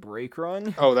hitting the brake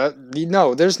run. Oh,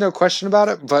 there's no question about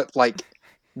it. But like,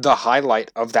 the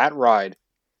highlight of that ride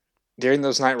during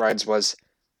those night rides was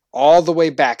all the way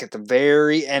back at the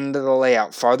very end of the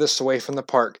layout, farthest away from the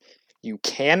park. You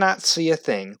cannot see a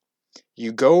thing.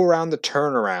 You go around the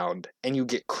turnaround and you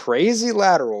get crazy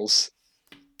laterals,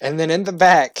 and then in the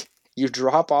back you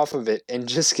drop off of it and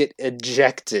just get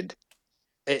ejected.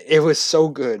 It was so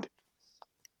good.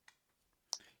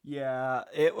 Yeah,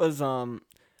 it was the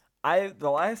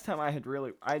last time I'd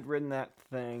ridden that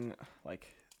thing,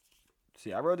 like,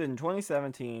 see, I rode it in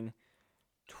 2017,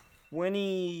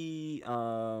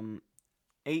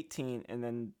 2018, and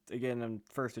then again in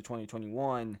first of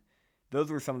 2021. Those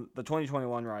were the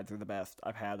 2021 rides are the best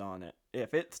I've had on it.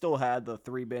 If it still had the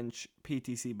 3-bench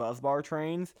PTC buzz bar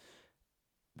trains,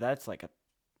 that's I'm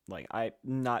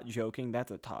not joking,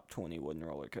 that's a top 20 wooden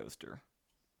roller coaster.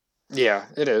 Yeah,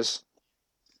 it is.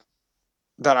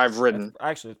 That I've ridden.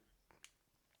 Actually,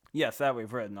 yes, that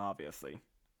we've ridden, obviously.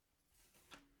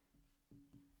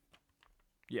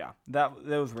 Yeah,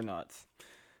 those were nuts.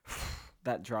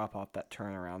 That drop off, that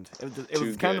turnaround. It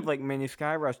was kind of like mini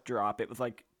Skyrush drop. It was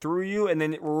like through you, and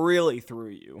then it really threw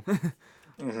you.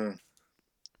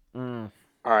 All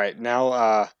right,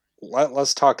 now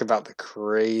let's talk about the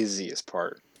craziest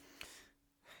part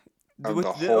of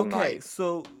the whole night. Okay,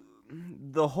 so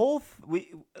the whole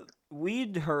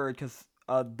we'd heard because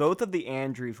both of the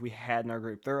Andrews we had in our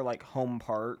group, they're like home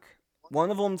park. One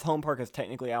of them's home park is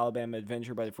technically Alabama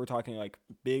Adventure, but if we're talking like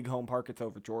big home park, it's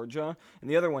over Georgia. And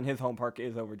the other one, his home park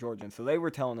is over Georgia. And so they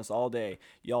were telling us all day,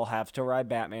 y'all have to ride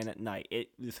Batman at night.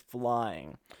 It is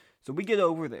flying. So we get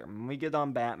over there and we get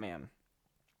on Batman.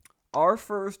 Our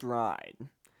first ride.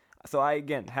 So I,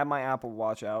 again, had my Apple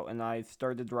Watch out and I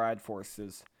started Ride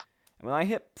Forces. And when I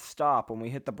hit stop, when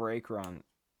we hit the brake run,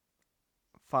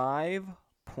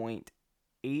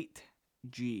 5.8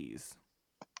 Gs.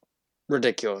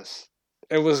 Ridiculous.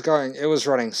 It was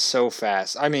running so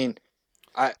fast. I mean,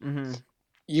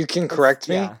 you can correct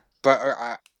me, but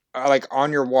I like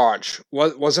on your watch,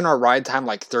 wasn't our ride time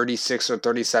like 36 or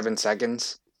 37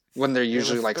 seconds when they're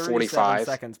usually like 45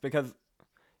 seconds because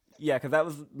that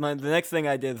was the next thing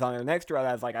I did is on our next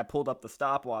ride. I pulled up the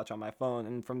stopwatch on my phone,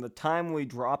 and from the time we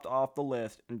dropped off the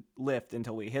lift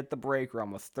until we hit the brake run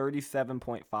was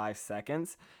 37.5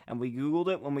 seconds. And we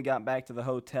Googled it when we got back to the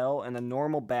hotel, and a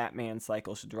normal Batman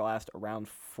cycle should last around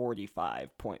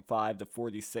 45.5 to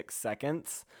 46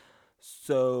 seconds.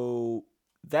 So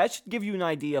that should give you an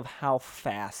idea of how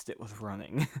fast it was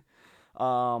running.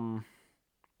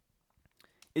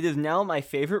 It is now my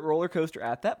favorite roller coaster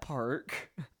at that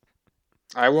park.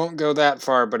 I won't go that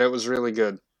far, but it was really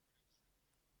good.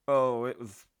 Oh, it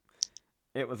was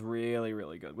really,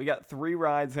 really good. We got 3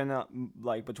 rides in,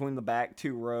 between the back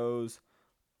 2 rows.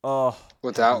 Oh,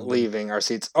 without leaving our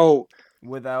seats. Oh,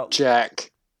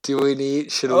 Jack, should we?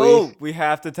 Oh, we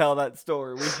have to tell that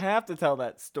story.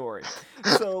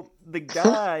 So the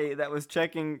guy that was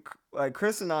checking,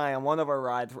 Chris and I on one of our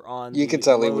rides were on. You could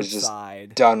tell he was just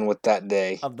done with that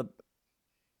day.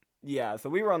 Yeah, so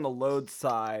we were on the load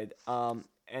side, and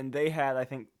they had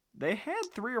 3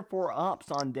 or 4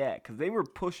 ops on deck, because they were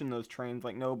pushing those trains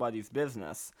like nobody's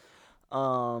business.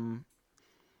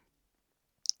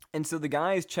 And so the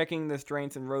guy is checking the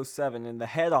restraints in row 7, and the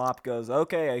head op goes,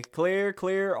 okay,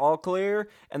 clear, all clear,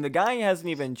 and the guy hasn't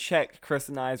even checked Chris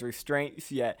and I's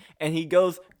restraints yet, and he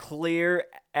goes clear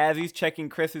as he's checking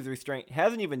Chris's restraint,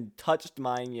 hasn't even touched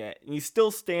mine yet, and he's still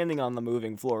standing on the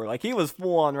moving floor. Like, he was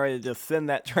full on ready to just send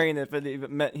that train if it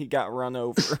even meant he got run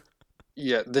over.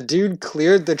 Yeah, the dude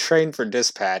cleared the train for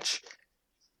dispatch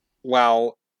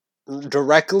while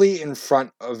directly in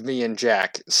front of me and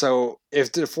Jack. So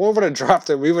if the floor would have dropped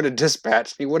and we would have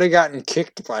dispatched, he would have gotten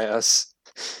kicked by us.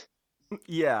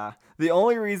 Yeah. The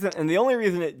only reason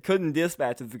it couldn't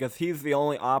dispatch is because he's the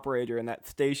only operator in that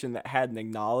station that had an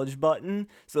acknowledge button,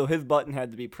 so his button had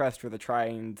to be pressed for the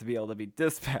train to be able to be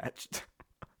dispatched.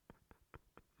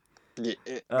 Yeah,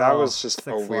 that was just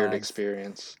a weird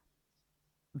experience.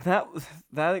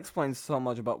 that explains so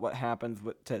much about what happens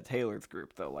to Taylor's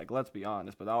group, though. Like, let's be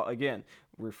honest. But I'll again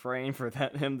refrain for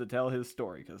him to tell his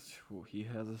story because he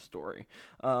has a story.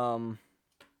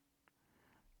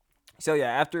 So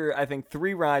yeah, after I think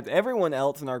 3 rides, everyone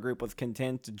else in our group was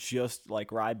content to just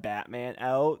like ride Batman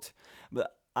out.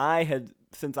 But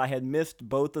since I had missed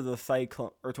both of the Cyclone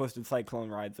or Twisted Cyclone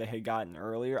rides they had gotten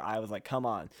earlier, I was like, come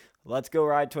on, let's go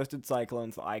ride Twisted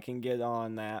Cyclone so I can get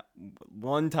on that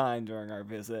one time during our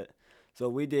visit. So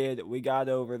we did. We got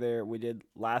over there. We did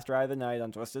last ride of the night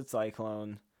on Twisted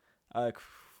Cyclone.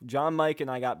 John, Mike,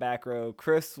 and I got back row.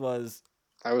 Chris was.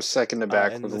 I was second to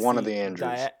back with one of the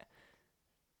Andrews.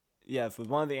 Yes, with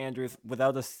one of the Andrews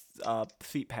without a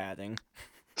seat padding.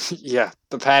 Yeah,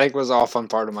 the padding was off on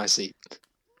part of my seat.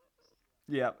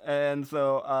 Yeah, and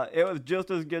so it was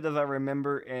just as good as I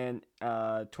remember in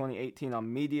 2018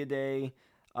 on Media Day.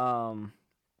 And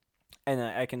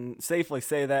I can safely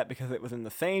say that because it was in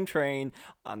the same train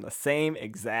on the same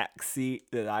exact seat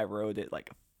that I rode it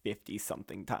like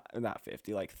 50-something times, not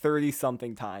 50, like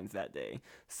 30-something times that day.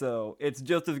 So it's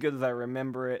just as good as I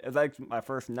remember it. It's like my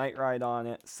first night ride on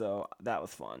it, so that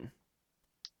was fun.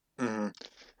 Mm-hmm.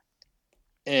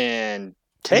 And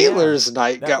Taylor's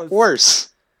night got worse.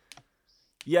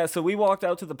 Yeah, so we walked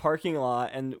out to the parking lot,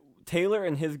 and Taylor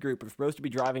and his group were supposed to be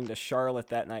driving to Charlotte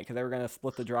that night because they were going to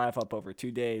split the drive up over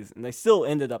 2 days, and they still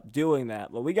ended up doing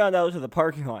that. But we got out to the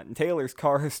parking lot, and Taylor's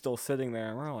car is still sitting there,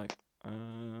 and we're like,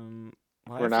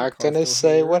 we're not going to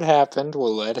say what happened.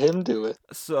 We'll let him do it.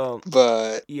 So,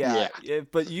 but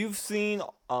but you've seen,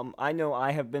 I know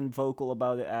I have been vocal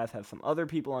about it, as have some other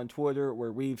people on Twitter,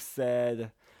 where we've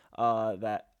said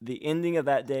that the ending of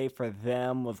that day for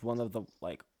them was one of the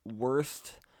like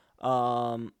worst.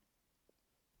 It's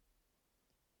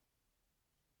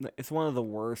one of the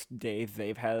worst days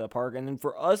they've had at a park, and then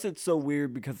for us, it's so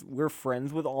weird because we're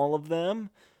friends with all of them.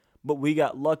 But we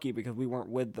got lucky because we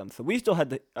weren't with them. So we still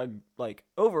had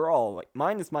overall, like,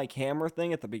 minus my camera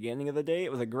thing at the beginning of the day,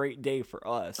 it was a great day for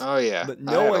us. Oh, yeah. But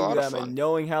knowing them and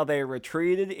knowing how they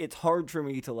retreated, it's hard for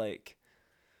me to, like,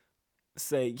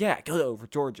 say, yeah, go over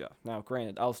Georgia. Now,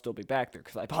 granted, I'll still be back there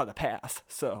because I bought a pass,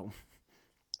 so.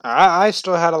 I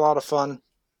still had a lot of fun.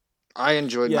 I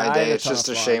enjoyed my day. It's just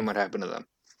a shame what happened to them.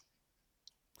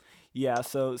 Yeah,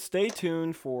 so stay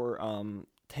tuned for,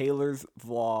 Taylor's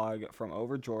vlog from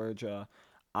over Georgia.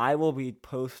 I will be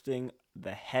posting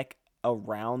the heck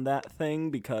around that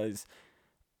thing because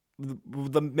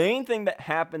the main thing that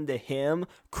happened to him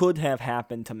could have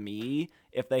happened to me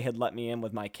if they had let me in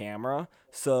with my camera.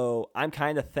 So I'm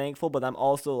kind of thankful, but I'm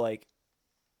also like,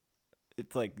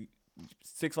 it's like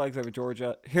Six Flags Over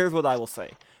Georgia. Here's what I will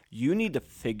say. You need to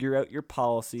figure out your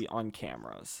policy on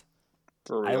cameras.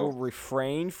 I will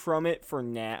refrain from it for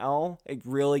now, like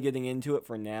really getting into it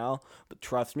for now, but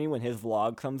trust me, when his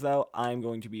vlog comes out, I'm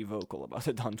going to be vocal about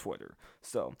it on Twitter.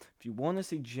 So, if you want to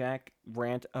see Jack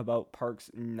rant about parks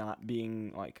not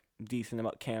being, like, decent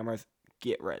about cameras,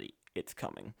 get ready. It's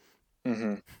coming.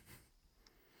 Mm-hmm.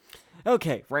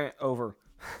 Okay, rant over.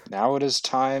 Now it is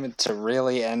time to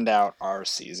really end out our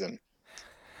season.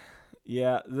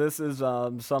 Yeah, this is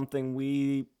something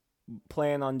we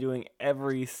plan on doing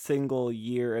every single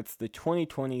year. It's the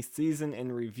 2020 season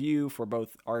in review for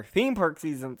both our theme park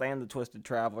seasons and the Twisted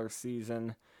Traveler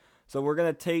season. So we're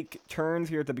going to take turns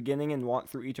here at the beginning and walk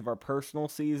through each of our personal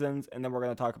seasons, and then we're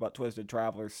going to talk about Twisted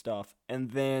Traveler stuff.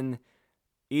 And then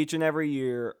each and every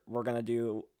year, we're going to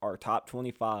do our top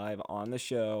 25 on the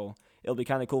show. It'll be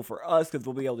kind of cool for us because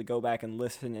we'll be able to go back and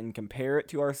listen and compare it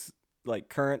to our like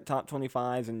current top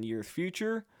 25s in years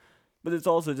future. But it's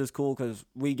also just cool because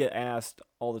we get asked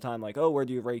all the time, like, oh, where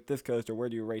do you rate this coaster? Where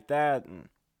do you rate that? And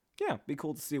yeah, be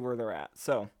cool to see where they're at.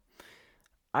 So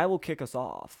I will kick us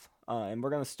off. And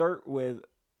we're going to start with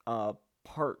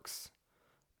parks.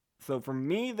 So for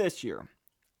me this year,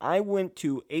 I went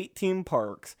to 18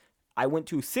 parks. I went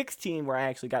to 16 where I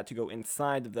actually got to go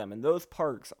inside of them. And those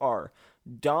parks are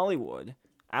Dollywood,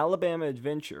 Alabama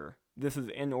Adventure. This is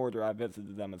in order. I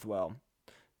visited them as well.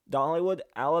 Dollywood,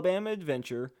 Alabama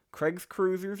Adventure, Craig's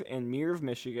Cruisers in Mears,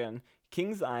 Michigan,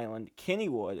 Kings Island,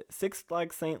 Kennywood, Six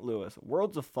Flags St. Louis,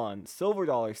 Worlds of Fun, Silver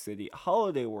Dollar City,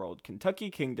 Holiday World, Kentucky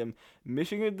Kingdom,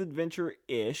 Michigan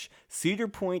Adventure-ish, Cedar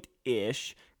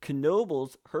Point-ish,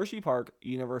 Knoebels, Hershey Park,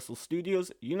 Universal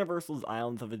Studios, Universal's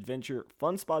Islands of Adventure,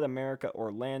 Fun Spot America,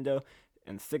 Orlando,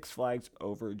 and Six Flags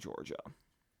Over Georgia.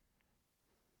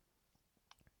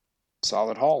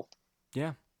 Solid haul.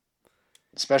 Yeah.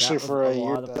 Especially for a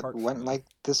year that went like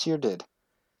this year did.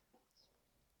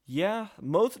 Yeah,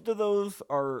 most of those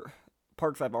are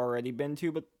parks I've already been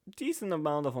to, but decent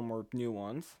amount of them were new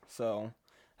ones. So,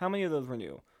 how many of those were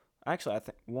new? Actually, I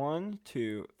think 1,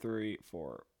 2, 3,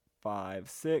 4, 5,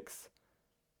 6,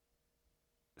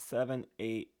 7,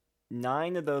 8,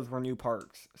 9 of those were new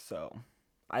parks. So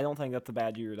I don't think that's a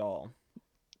bad year at all.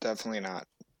 Definitely not.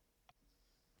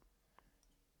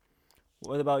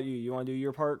 What about you? You want to do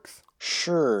your parks?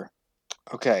 Sure.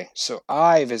 Okay, so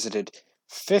I visited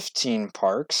 15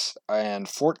 parks, and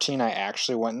 14 I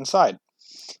actually went inside.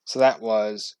 So that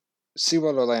was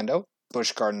SeaWorld Orlando,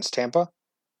 Busch Gardens Tampa,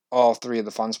 all three of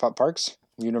the Fun Spot parks,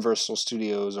 Universal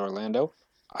Studios Orlando,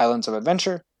 Islands of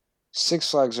Adventure,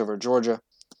 Six Flags Over Georgia,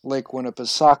 Lake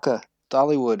Winnipesaukee,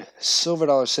 Dollywood, Silver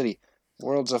Dollar City,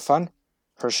 Worlds of Fun,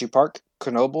 Hershey Park,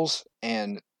 Knoebels,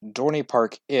 and Dorney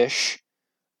Park-ish.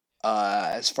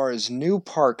 As far as new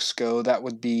parks go, that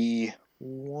would be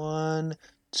 1,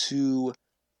 2,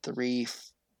 3,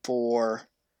 4,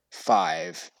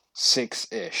 5,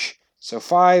 6-ish. So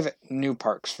 5 new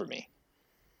parks for me.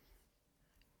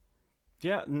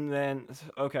 Yeah, and then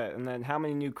how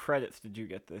many new credits did you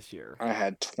get this year? I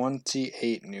had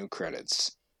 28 new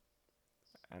credits.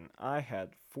 And I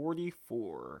had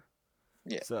 44.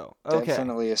 Yeah, So, okay.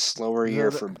 definitely a slower year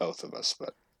for both of us,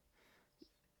 but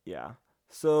yeah.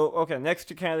 So, okay,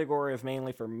 next category is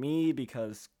mainly for me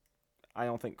because I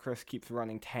don't think Chris keeps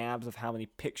running tabs of how many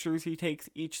pictures he takes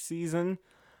each season.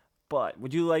 But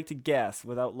would you like to guess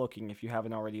without looking if you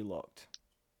haven't already looked?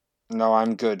 no,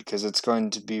 I'm good because it's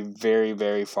going to be very,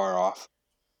 very far off.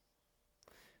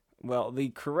 Well, the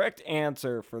correct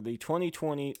answer for the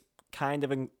 2020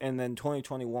 and then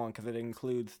 2021, because it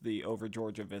includes the Over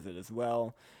Georgia visit as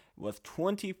well, was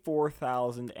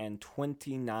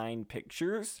 24,029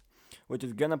 pictures, which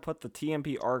is going to put the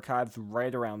TMP archives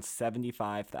right around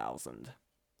 75,000.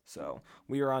 So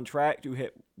we are on track to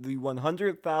hit the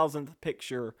 100,000th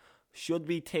picture should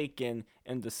be taken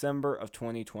in December of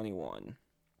 2021.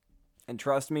 And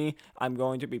trust me, I'm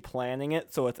going to be planning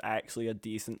it so it's actually a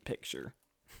decent picture.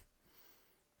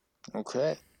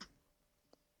 Okay.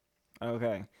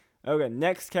 Okay,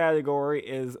 next category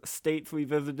is states we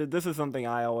visited. This is something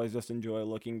I always just enjoy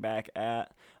looking back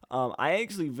at. I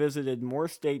actually visited more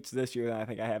states this year than I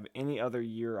think I have any other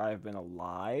year I've been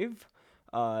alive.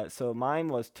 So mine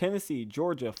was Tennessee,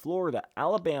 Georgia, Florida,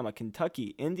 Alabama,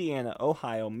 Kentucky, Indiana,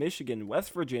 Ohio, Michigan,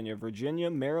 West Virginia,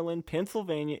 Maryland,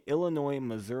 Pennsylvania, Illinois,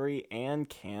 Missouri, and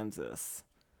Kansas.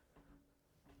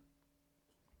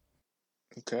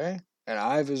 Okay. And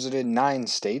I visited 9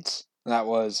 states. That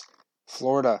was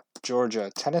Florida, Georgia,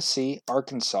 Tennessee,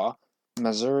 Arkansas,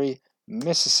 Missouri,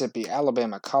 Mississippi,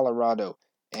 Alabama, Colorado,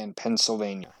 and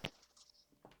Pennsylvania.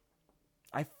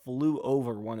 I flew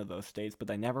over one of those states,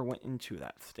 but I never went into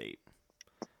that state.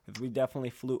 Because we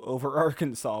definitely flew over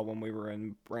Arkansas when we were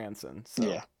in Branson. So.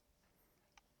 Yeah.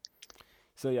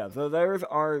 So there's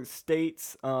our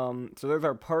states. So there's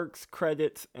our parks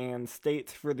credits and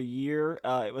states for the year.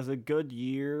 It was a good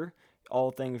year,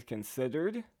 all things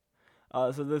considered.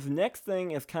 So this next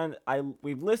thing is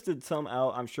we've listed some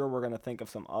out. I'm sure we're gonna think of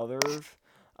some others.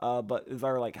 But is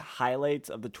our highlights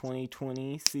of the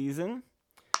 2020 season.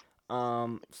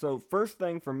 So first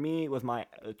thing for me was my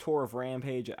tour of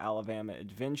Rampage at Alabama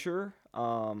Adventure.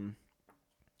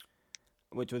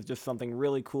 Which was just something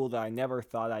really cool that I never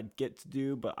thought I'd get to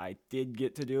do, but I did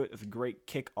get to do it. It's a great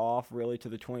kick-off, really, to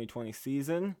the 2020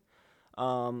 season.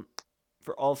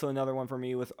 For also another one for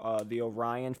me was the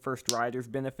Orion First Riders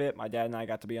Benefit. My dad and I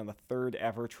got to be on the 3rd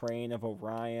ever train of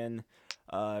Orion.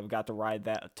 We got to ride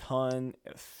that a ton.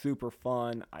 It was super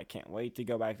fun. I can't wait to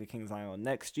go back to Kings Island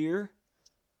next year.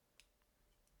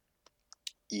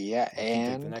 Yeah,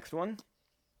 and take the next one.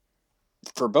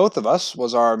 For both of us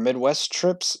was our Midwest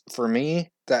trips. For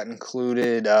me, that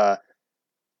included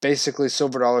basically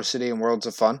Silver Dollar City and Worlds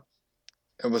of Fun.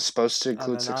 It was supposed to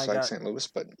include Six Flags St. Louis,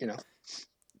 but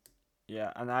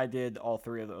Yeah, and I did all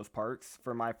 3 of those parks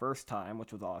for my first time,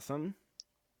 which was awesome.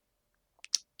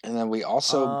 And then we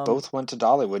also both went to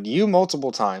Dollywood. You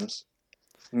multiple times.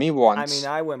 Me once. I mean,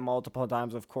 I went multiple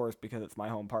times, of course, because it's my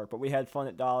home park. But we had fun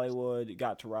at Dollywood.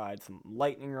 Got to ride some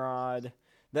lightning rod.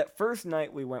 That first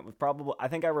night we went with I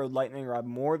think I rode lightning rod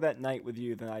more that night with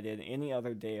you than I did any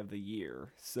other day of the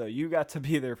year. So you got to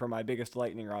be there for my biggest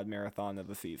lightning rod marathon of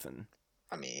the season.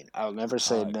 I mean, I'll never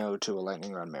say no to a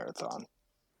lightning rod marathon.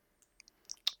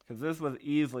 Because this was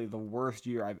easily the worst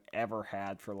year I've ever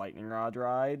had for lightning rod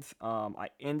rides. I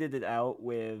ended it out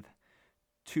with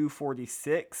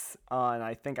 246, and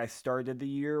I think I started the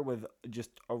year with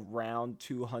just around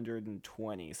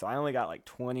 220. So I only got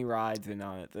 20 rides in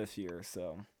on it this year.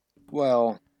 So,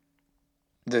 well,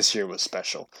 this year was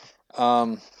special.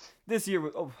 This year,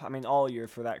 all years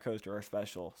for that coaster are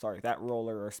special. Sorry, that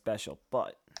roller are special,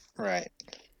 but right.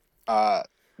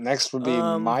 Next would be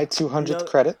my 200th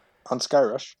credit. on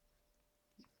Skyrush.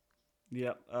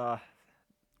 Yep.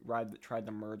 Ride that tried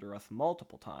to murder us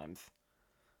multiple times.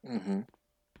 Mm-hmm.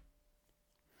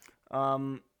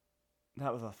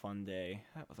 That was a fun day.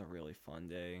 That was a really fun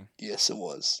day. Yes, it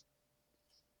was.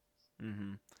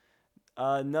 Mm-hmm.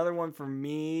 Another one for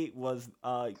me was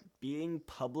being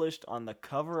published on the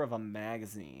cover of a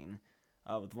magazine,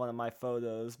 with one of my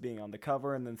photos being on the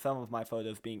cover and then some of my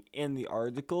photos being in the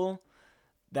article.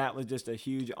 That was just a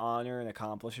huge honor and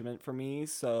accomplishment for me.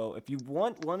 So if you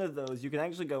want one of those, you can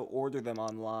actually go order them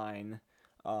online.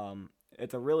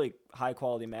 It's a really high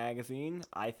quality magazine,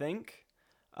 I think.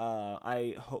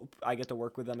 I hope I get to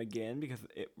work with them again because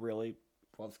it really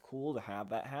was cool to have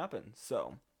that happen.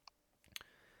 So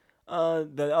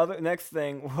the other next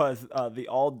thing was the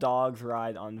all dogs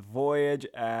ride on Voyage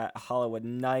at Hollywood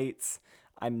Nights.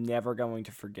 I'm never going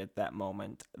to forget that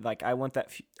moment. Like I want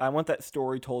that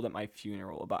story told at my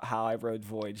funeral about how I rode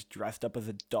Voyage dressed up as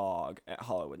a dog at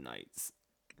Hollywood Nights.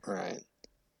 Right.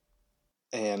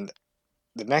 And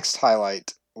the next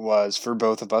highlight was for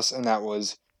both of us, and that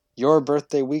was your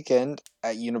birthday weekend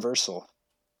at Universal,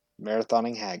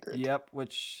 marathoning Hagrid. Yep,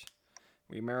 which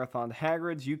we marathoned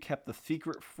Hagrid's. You kept the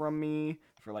secret from me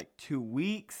for like 2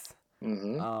 weeks.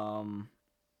 Mm-hmm.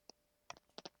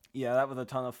 Yeah, that was a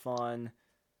ton of fun.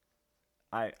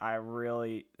 I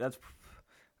really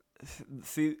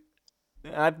see.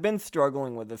 I've been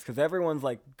struggling with this because everyone's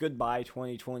like, "Goodbye,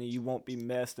 2020. You won't be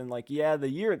missed." And like, yeah, the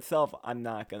year itself, I'm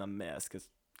not gonna miss because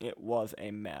it was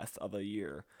a mess of a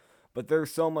year. But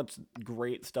there's so much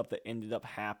great stuff that ended up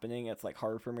happening. It's like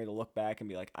hard for me to look back and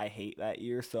be like, I hate that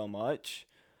year so much.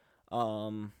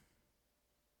 I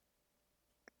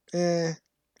Yeah.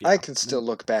 can still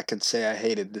look back and say I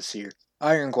hated this year.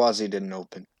 Iron Gwazi didn't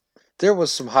open. There was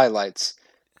some highlights,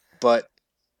 but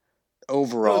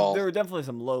overall, There were definitely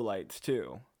some lowlights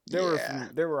too. Yeah.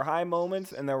 There were high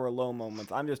moments and there were low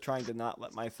moments. I'm just trying to not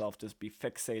let myself just be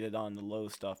fixated on the low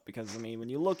stuff because I mean, when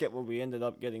you look at what we ended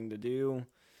up getting to do,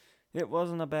 it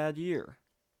wasn't a bad year.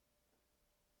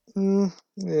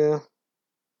 Yeah.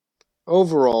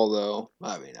 Overall, though,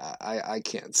 I mean, I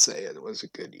can't say it was a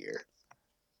good year.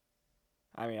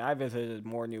 I mean, I visited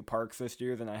more new parks this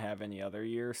year than I have any other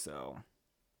year, so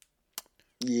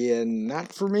Yeah,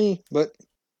 not for me, but,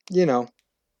 you know,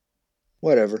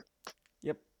 whatever.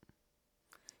 yep.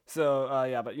 So,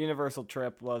 yeah, but Universal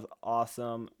trip was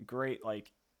awesome. Great,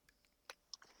 like,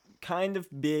 kind of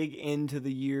big into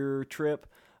the year trip,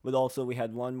 but also we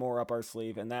had one more up our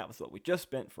sleeve, and that was what we just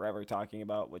spent forever talking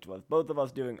about, which was both of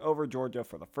us doing Over Georgia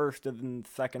for the first and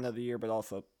second of the year, but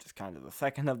also just kind of the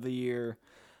second of the year,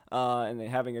 and then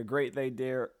having a great day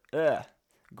there.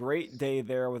 Great day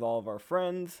there with all of our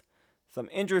friends. Some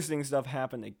interesting stuff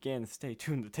happened again. Stay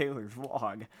tuned to Taylor's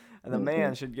vlog, and the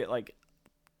man should get like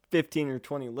 15 or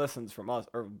 20 listens from us,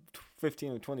 or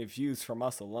 15 or 20 views from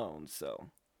us alone. So.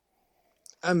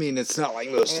 I mean, it's not like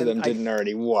most of them didn't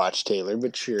already watch Taylor,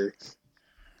 but sure.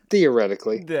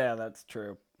 Theoretically. Yeah, that's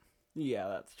true.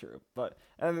 But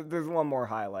and there's one more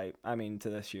highlight, I mean, to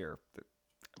this year.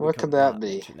 What could that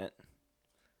be? It.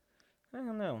 I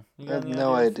don't know. I have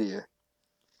no idea.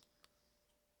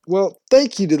 Well,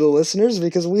 thank you to the listeners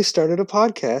because we started a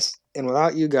podcast, and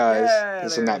without you guys,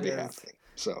 this would not be happening.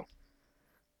 So.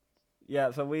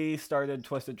 Yeah, so we started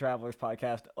Twisted Travelers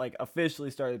podcast, like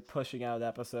officially started pushing out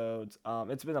episodes.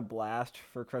 It's been a blast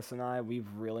for Chris and I. We've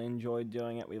really enjoyed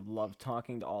doing it. We've loved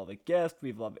talking to all the guests.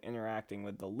 We've loved interacting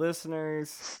with the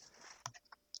listeners.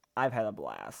 I've had a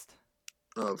blast.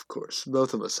 Of course,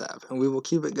 both of us have, and we will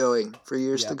keep it going for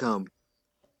years to come.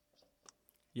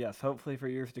 Yes, hopefully for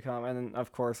years to come. And then,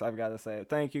 of course, I've got to say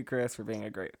thank you, Chris, for being a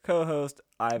great co-host.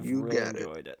 I've really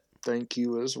enjoyed it. Thank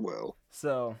you as well.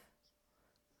 So,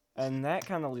 and that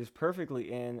kind of leads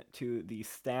perfectly into the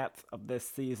stats of this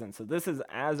season. So this is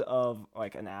as of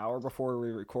like an hour before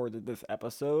we recorded this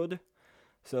episode.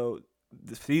 So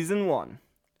the season 1,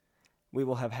 we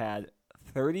will have had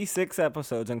 36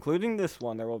 episodes, including this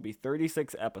one. There will be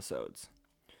 36 episodes.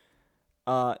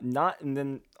 And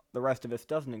then the rest of this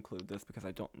doesn't include this because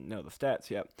I don't know the stats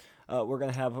yet. We're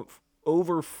going to have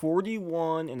over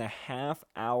 41 and a half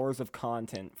hours of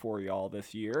content for y'all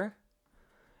this year.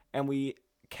 And we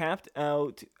capped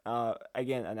out,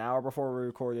 again, an hour before we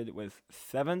recorded with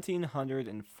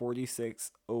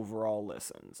 1,746 overall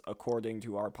listens, according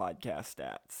to our podcast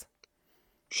stats.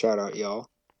 Shout out, y'all.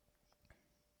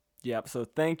 Yep, so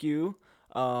thank you.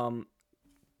 Do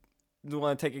you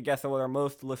want to take a guess at what our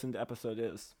most listened episode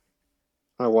is?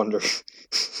 I wonder.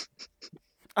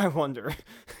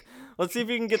 Let's see if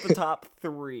you can get the top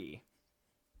 3.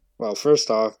 Well, first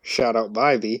off, shout out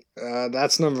Bybee.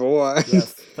 That's number one.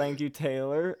 Yes, thank you,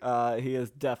 Taylor. He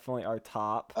is definitely our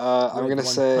top. I'm With gonna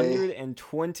say,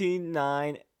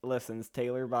 129 listens.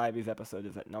 Taylor Bybee's episode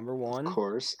is at number of 1.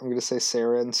 course, I'm gonna say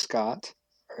Sarah and Scott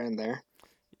are in there.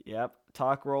 Yep.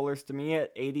 Talk Rollers to Me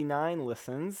at 89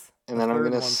 listens. And The then I'm third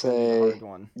gonna one's gonna be the say hard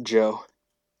one. Joe.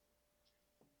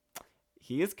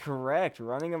 He is correct.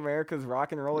 Running America's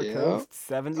Rock and Roller Yeah. Coast,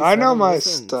 77 I know my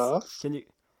listens. stuff.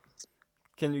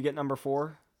 Can you get number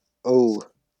 4? Oh,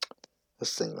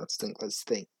 let's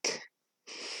think.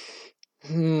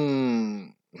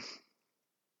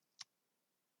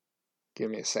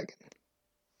 Give me a second.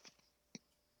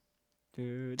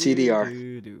 TDR.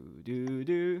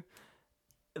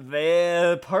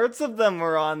 Parts of them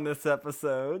were on this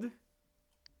episode.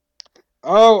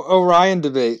 Oh, Orion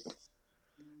debate.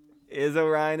 Is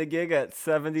Orion a gig at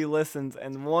 70 listens?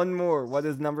 And one more. What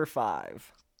is number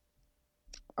 5?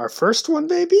 Our first one,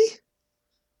 baby?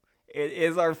 It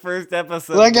is our first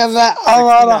episode. Look at that. I'm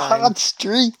on a 69. hot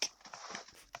streak.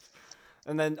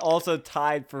 And then also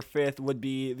tied for 5th would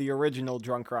be the original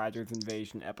Drunk Riders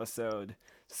Invasion episode.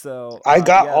 So I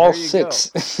got all there you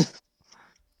 6.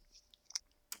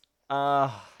 I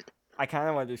kind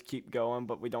of want to just keep going,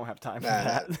 but we don't have time for Nah,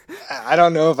 that. I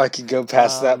don't know if I could go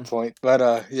past that point,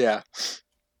 but yeah.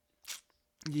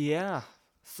 Yeah.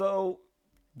 So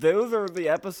those are the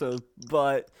episodes,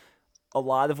 but a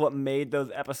lot of what made those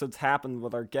episodes happen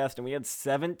with our guest, and we had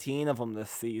 17 of them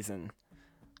this season.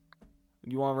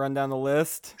 You want to run down the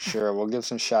list? Sure, we'll give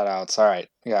some shout outs. All right.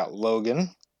 We got Logan.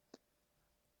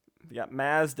 We got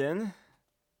Mazden.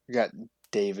 We got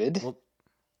David.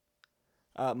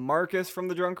 Marcus from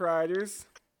the Drunk Riders.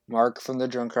 Mark from the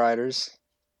Drunk Riders.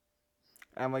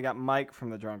 And we got Mike from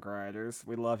the Drunk Riders.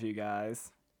 We love you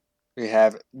guys. We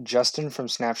have Justin from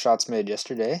Snapshots Made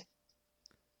Yesterday.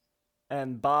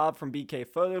 And Bob from BK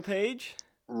Photo Page.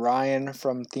 Ryan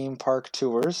from Theme Park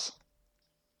Tours.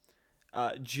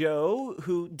 Joe,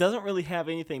 who doesn't really have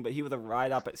anything, but he was a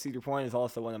ride up at Cedar Point, is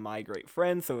also one of my great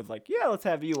friends. So it's like, yeah, let's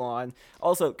have you on.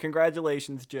 Also,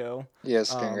 congratulations, Joe.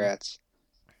 Yes, congrats.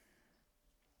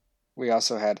 We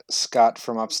also had Scott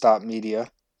from Upstop Media.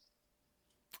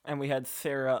 And we had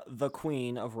Sarah, the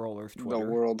queen of Rollers Twitter.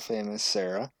 The world famous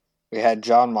Sarah. We had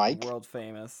John Mike. World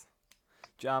famous.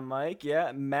 John Mike,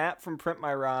 yeah. Matt from Print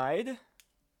My Ride.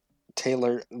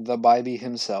 Taylor the Bybee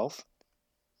himself.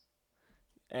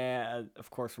 And, of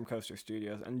course, from Coaster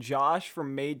Studios. And Josh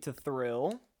from Made to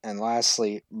Thrill. And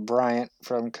lastly, Bryant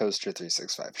from Coaster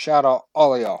 365. Shout out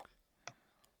all of y'all.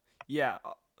 Yeah.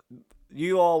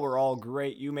 You all were all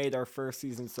great. You made our first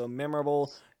season so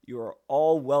memorable. You are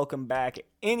all welcome back at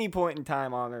any point in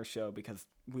time on our show because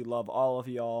we love all of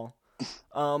y'all.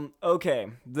 Okay,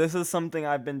 this is something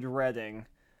I've been dreading,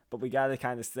 but we got to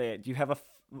kind of say it. Do you have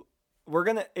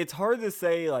it's hard to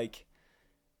say, like,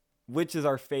 which is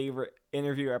our favorite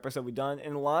interview episode we've done.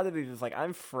 And a lot of these is like,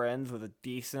 I'm friends with a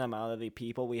decent amount of the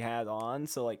people we had on.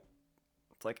 So, like,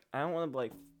 it's like, I don't want to,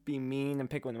 like, be mean and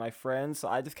pick one of my friends. So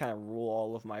I just kind of rule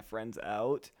all of my friends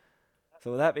out.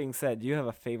 So with that being said, do you have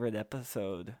a favorite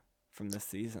episode from this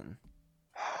season?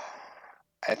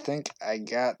 I think I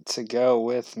got to go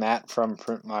with Matt from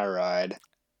Print My Ride.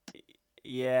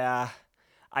 Yeah,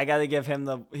 I got to give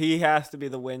him he has to be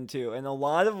the win too. And a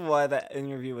lot of why that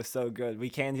interview was so good, we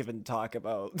can't even talk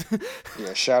about.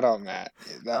 Yeah, shout out Matt.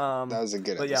 That was a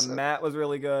good episode. But yeah, Matt was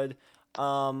really good.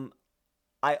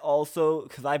 I also,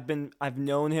 because I've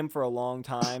known him for a long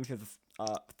time, because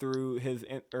through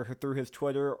his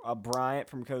Twitter, Bryant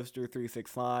from Coaster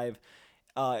 365.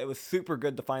 It was super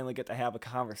good to finally get to have a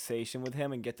conversation with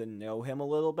him and get to know him a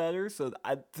little better. So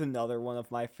that's another one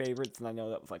of my favorites, and I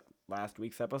know that was like last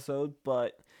week's episode,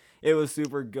 but it was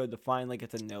super good to finally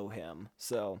get to know him.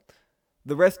 So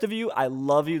the rest of you, I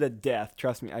love you to death.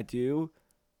 Trust me, I do.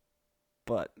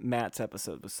 But Matt's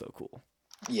episode was so cool.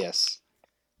 Yes.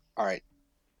 All right.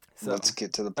 So, let's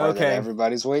get to the part that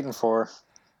everybody's waiting for.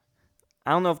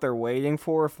 I don't know if they're waiting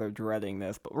for, if they're dreading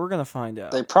this, but we're going to find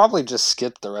out. They probably just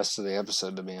skipped the rest of the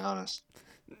episode, to be honest.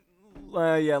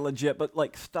 Yeah, legit, but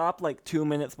like stop like 2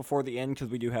 minutes before the end because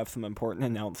we do have some important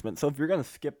announcements. So if you're going to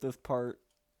skip this part,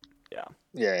 yeah.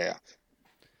 Yeah.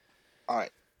 All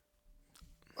right.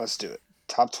 Let's do it.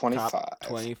 Top 25. Top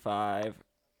 25.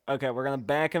 Okay, we're going to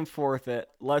back and forth it.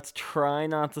 Let's try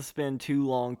not to spend too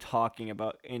long talking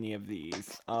about any of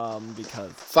these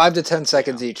because 5 to 10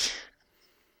 seconds each.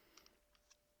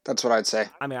 That's what I'd say.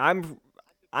 I mean,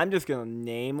 I'm just gonna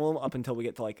name them up until we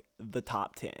get to like the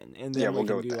top 10, and then we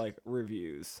can do like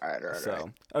reviews. All right.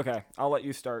 Okay, I'll let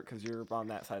you start because you're on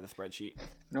that side of the spreadsheet.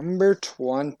 Number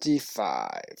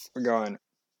 25. We're going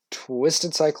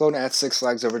Twisted Cyclone at Six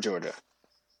Flags Over Georgia.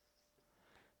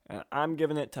 And I'm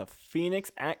giving it to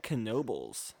Phoenix at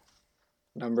Knoebels.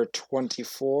 Number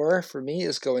 24 for me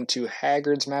is going to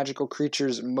Hagrid's Magical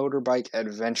Creatures Motorbike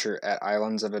Adventure at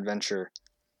Islands of Adventure.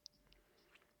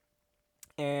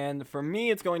 And for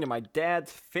me, it's going to my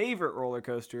dad's favorite roller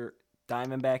coaster,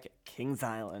 Diamondback at Kings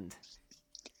Island.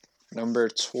 Number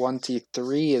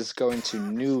 23 is going to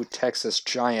New Texas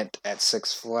Giant at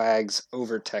Six Flags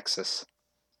Over Texas.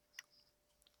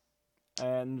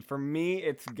 And for me,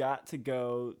 it's got to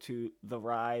go to the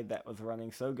ride that was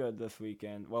running so good this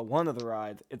weekend. Well, one of the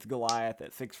rides. It's Goliath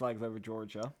at Six Flags Over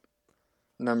Georgia.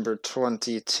 Number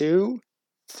 22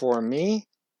 for me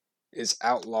is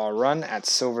Outlaw Run at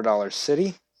Silver Dollar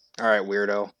City. All right,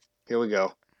 weirdo. Here we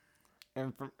go.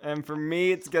 And for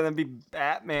me, it's going to be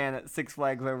Batman at Six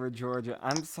Flags Over Georgia.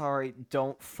 I'm sorry,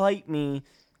 don't fight me.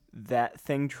 That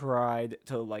thing tried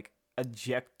to,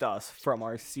 eject us from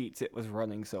our seats. It was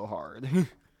running so hard.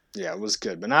 Yeah, it was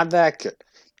good, but not that good.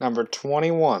 Number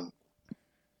 21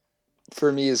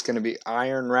 for me is going to be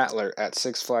Iron Rattler at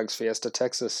Six Flags Fiesta,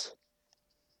 Texas.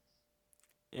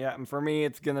 Yeah, and for me,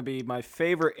 it's going to be my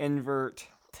favorite invert,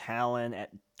 Talon at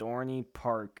Dorney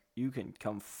Park. You can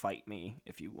come fight me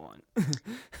if you want.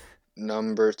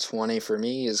 Number 20 for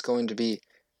me is going to be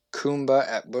Kumba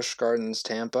at Busch Gardens,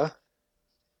 Tampa.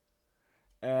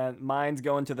 And mine's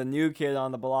going to the new kid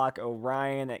on the block,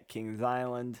 Orion at Kings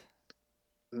Island.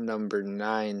 Number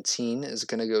 19 is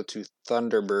going to go to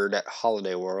Thunderbird at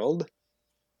Holiday World.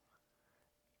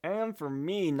 And for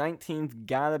me, 19's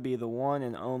gotta be the one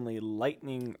and only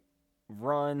Lightning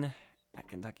Run at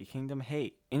Kentucky Kingdom.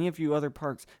 Hey, any of you other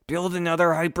parks, build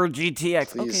another Hyper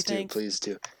GTX. Please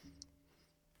do.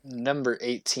 Number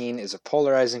 18 is a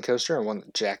polarizing coaster, and one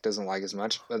that Jack doesn't like as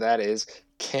much, but that is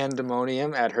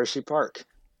Candemonium at Hershey Park.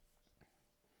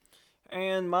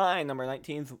 And my number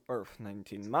 18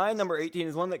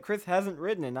 is one that Chris hasn't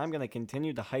ridden, and I'm going to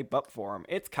continue to hype up for him.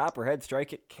 It's Copperhead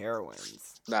Strike at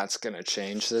Carowinds. That's going to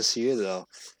change this year, though.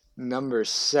 Number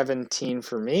 17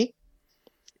 for me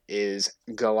is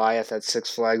Goliath at Six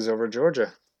Flags Over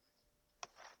Georgia.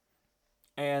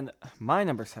 And my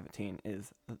number 17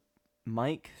 is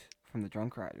Mike from the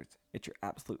Drunk Riders. It's your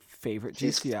absolute favorite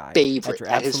GCI.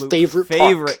 His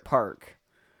favorite park.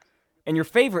 And your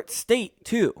favorite state,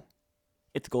 too.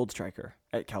 It's Gold Striker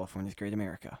at California's Great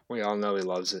America. We all know he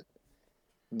loves it.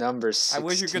 Number 16. I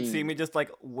wish you could see me just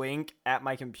wink at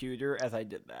my computer as I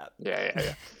did that.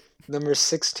 Yeah. Number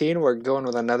 16, we're going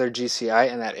with another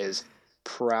GCI, and that is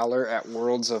Prowler at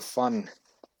Worlds of Fun.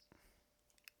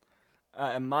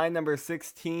 And my number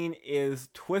 16 is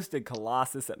Twisted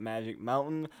Colossus at Magic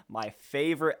Mountain, my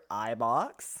favorite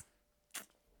iBox.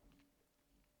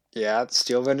 Yeah,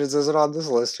 Steel Vengeance isn't on this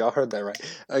list. Y'all heard that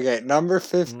right. Okay, number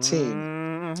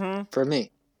 15 for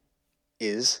me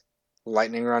is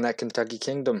Lightning Run at Kentucky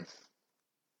Kingdom.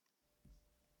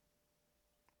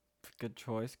 Good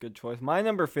choice. My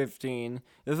number 15,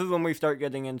 this is when we start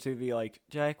getting into the,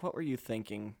 Jack, what were you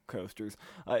thinking coasters,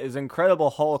 is Incredible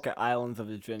Hulk at Islands of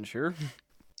Adventure.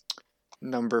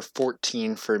 Number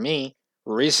 14 for me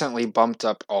recently bumped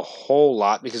up a whole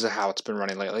lot because of how it's been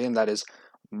running lately, and that is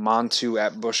Montu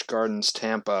at Busch Gardens,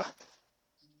 Tampa.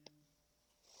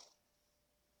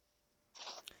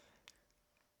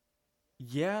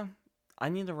 Yeah, I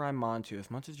need to ride Montu as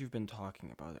much as you've been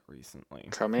talking about it recently.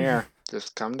 Come here.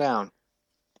 Just come down.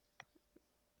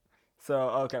 So,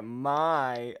 okay,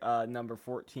 my number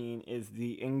 14 is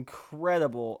the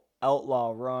incredible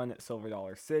Outlaw Run at Silver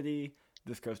Dollar City.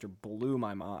 This coaster blew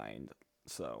my mind,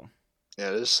 so. Yeah,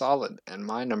 it is solid. And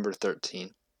my number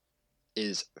 13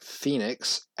 is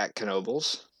Phoenix at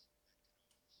Knoebels.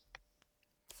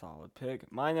 Solid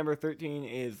pick. My number 13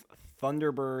 is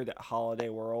Thunderbird at Holiday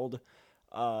World.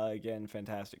 Again,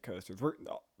 fantastic coasters.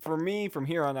 For me, from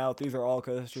here on out, these are all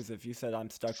coasters. If you said I'm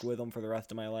stuck with them for the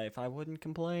rest of my life, I wouldn't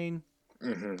complain.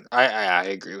 I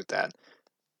agree with that.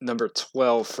 Number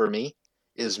 12 for me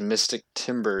is Mystic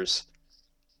Timbers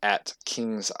at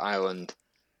Kings Island.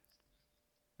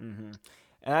 And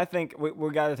I think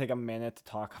we got to take a minute to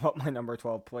talk about my number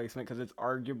 12 placement because it's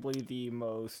arguably the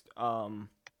most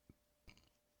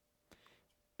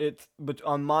but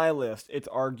on my list, it's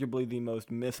arguably the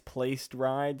most misplaced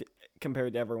ride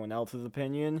compared to everyone else's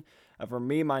opinion. For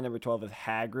me, my number 12 is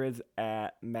Hagrid's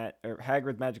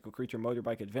Hagrid's Magical Creature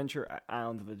Motorbike Adventure at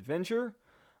Islands of Adventure.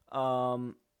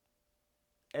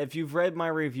 If you've read my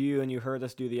review and you heard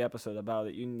us do the episode about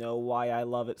it, you know why I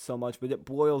love it so much, but it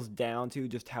boils down to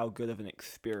just how good of an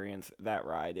experience that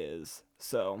ride is.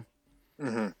 So,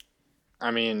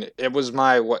 I mean, it was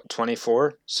my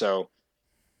 24, so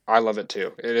I love it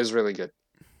too. It is really good.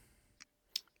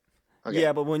 Okay.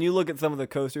 Yeah, but when you look at some of the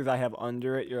coasters I have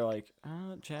under it, you're like,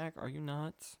 Jack, are you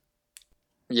nuts?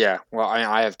 Yeah, well,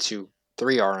 I have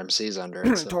three RMCs under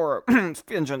it, so Toro,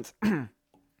 Vengeance.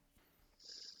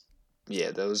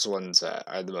 yeah, those ones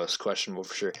are the most questionable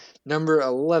for sure. Number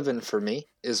 11 for me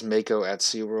is Mako at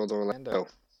SeaWorld Orlando.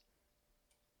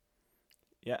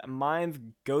 Yeah, mine's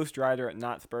Ghost Rider at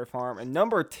Knott's Berry Farm. And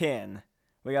number 10,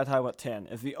 we gotta talk about 10,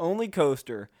 is the only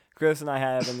coaster Chris and I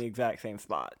have in the exact same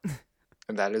spot.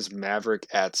 And that is Maverick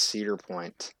at Cedar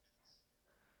Point.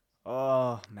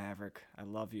 Oh, Maverick, I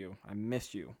love you. I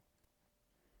miss you.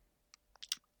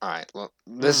 Alright, well,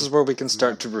 this is where we can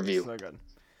start to Maverick is review. so good.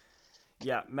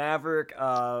 Yeah, Maverick,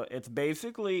 it's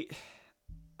basically...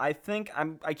 I think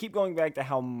I keep going back to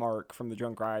how Mark from the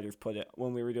Drunk Riders put it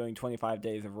when we were doing 25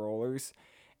 Days of Rollers.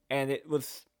 And it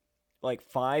was like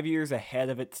 5 years ahead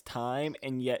of its time,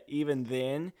 and yet even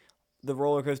then, the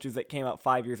roller coasters that came out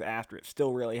 5 years after it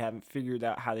still really haven't figured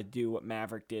out how to do what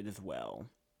Maverick did as well.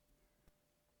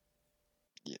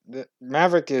 Yeah,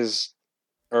 Maverick is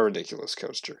a ridiculous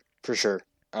coaster, for sure.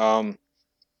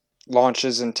 Launch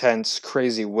is intense,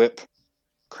 crazy whip,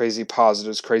 crazy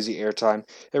positives, crazy airtime.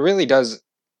 It really does.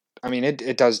 I mean,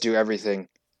 it does do everything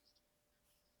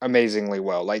amazingly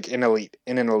well, like in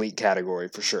an elite category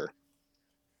for sure.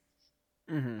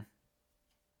 Mm-hmm.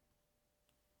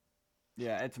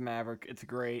 Yeah, it's Maverick. It's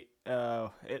great.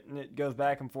 It goes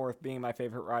back and forth being my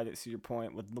favorite ride at Cedar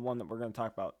Point with the one that we're going to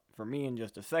talk about for me in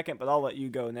just a second, but I'll let you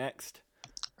go next.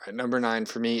 All right, number 9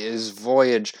 for me is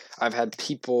Voyage. I've had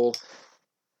people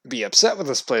be upset with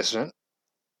this placement,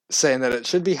 saying that it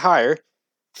should be higher.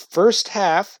 First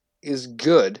half is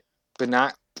good, but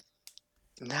not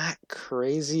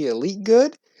crazy elite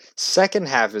good. Second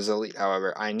half is elite,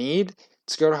 however. I need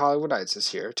to go to Hollywood Heights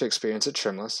this year to experience it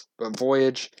trimless, but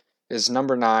Voyage is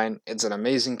number 9. It's an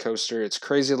amazing coaster. It's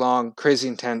crazy long, crazy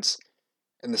intense,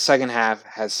 and the second half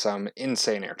has some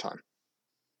insane airtime.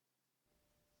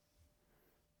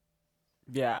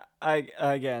 Yeah,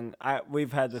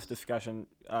 we've had this discussion.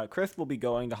 Chris will be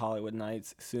going to Hollywood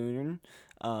Nights soon,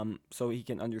 so he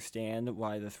can understand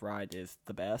why this ride is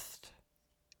the best.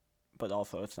 But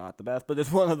also, it's not the best, but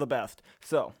it's one of the best.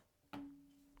 So,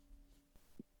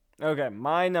 okay,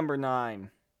 my number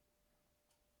 9,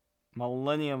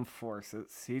 Millennium Force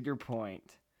at Cedar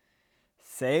Point.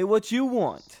 Say what you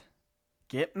want.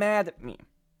 Get mad at me.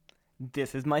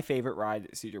 This is my favorite ride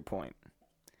at Cedar Point.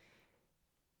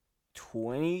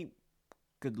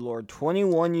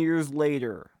 21 years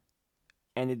later,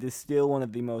 and it is still one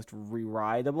of the most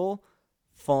re-rideable,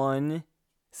 fun,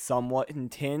 somewhat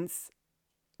intense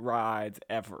rides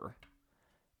ever.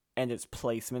 And its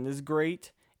placement is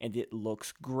great, and it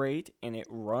looks great, and it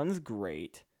runs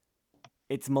great.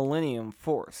 It's Millennium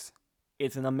Force.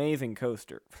 It's an amazing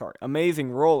coaster.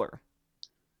 Amazing roller.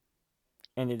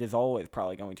 And it is always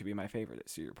probably going to be my favorite at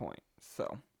Cedar Point.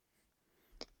 So...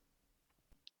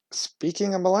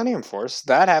 Speaking of Millennium Force,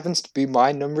 that happens to be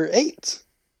my number 8.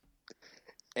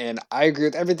 And I agree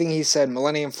with everything he said.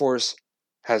 Millennium Force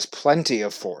has plenty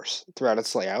of force throughout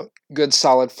its layout. Good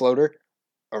solid floater,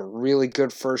 a really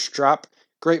good first drop,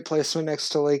 great placement next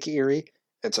to Lake Erie.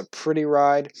 It's a pretty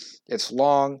ride. It's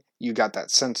long. You got that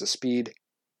sense of speed.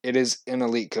 It is an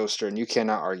elite coaster, and you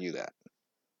cannot argue that.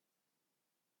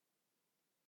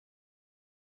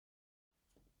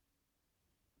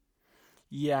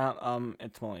 Yeah,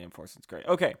 it's Millennium Force. It's great.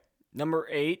 Okay, number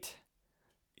 8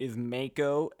 is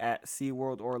Mako at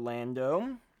SeaWorld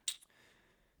Orlando.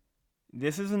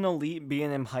 This is an elite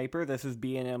B&M Hyper. This is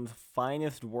B&M's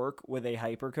finest work with a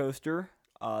hypercoaster.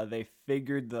 They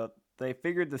figured the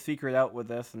secret out with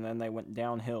this, and then they went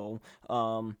downhill.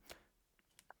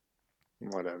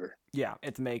 Whatever. Yeah,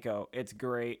 it's Mako. It's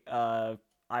great. I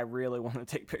really want to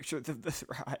take pictures of this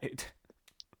ride.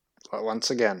 But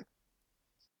once again,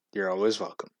 you're always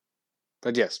welcome.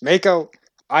 But yes, Mako,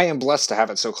 I am blessed to have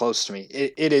it so close to me.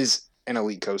 It is an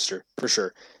elite coaster, for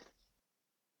sure.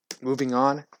 Moving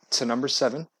on to number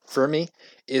 7, for me,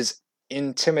 is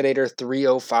Intimidator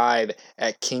 305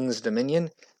 at King's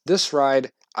Dominion. This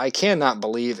ride, I cannot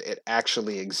believe it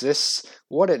actually exists.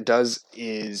 What it does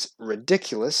is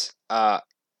ridiculous.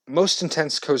 Most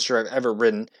intense coaster I've ever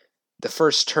ridden. The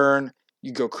first turn,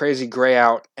 you go crazy gray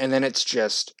out, and then it's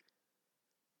just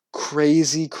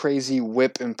crazy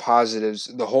whip and positives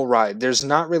the whole ride. There's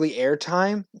not really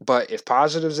airtime, but if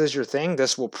positives is your thing,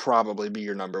 this will probably be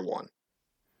your number 1.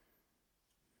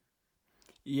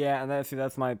 Yeah, and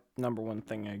that's my number 1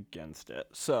 thing against it.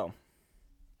 So,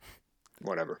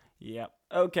 whatever. Yep.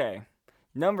 Okay.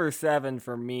 Number 7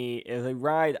 for me is a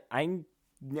ride I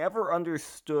never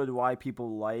understood why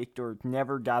people liked or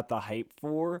never got the hype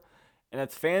for, and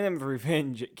it's Phantom's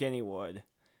Revenge at Kennywood.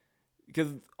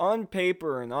 because on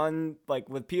paper and on like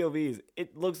with POVs,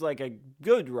 it looks like a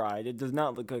good ride. It does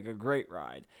not look like a great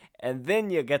ride. And then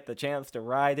you get the chance to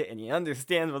ride it, and you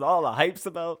understand what all the hype's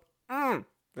about.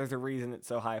 There's a reason it's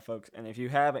so high, folks. And if you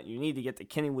haven't, you need to get to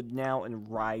Kennywood now and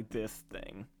ride this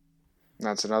thing.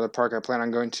 That's another park I plan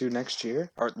on going to next year,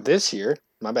 or this year,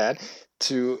 my bad,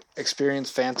 to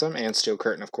experience Phantom and Steel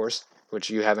Curtain, of course, which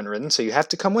you haven't ridden, so you have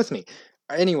to come with me.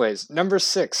 Anyways, number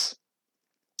 6.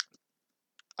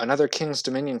 Another King's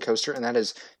Dominion coaster, and that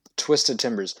is Twisted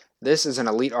Timbers. This is an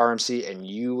elite RMC, and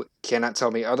you cannot tell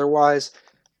me otherwise.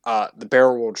 The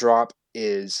barrel roll drop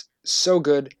is so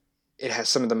good. It has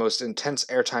some of the most intense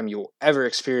airtime you will ever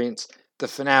experience. The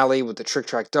finale with the Trick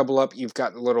Track double up, you've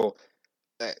got the little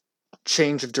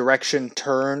change of direction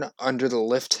turn under the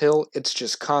lift hill. It's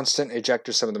just constant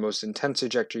ejector, some of the most intense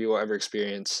ejector you will ever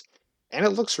experience. And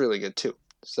it looks really good too.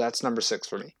 So that's number 6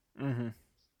 for me.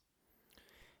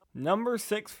 Number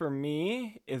 6 for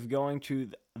me is going to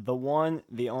the one,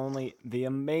 the only, the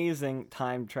amazing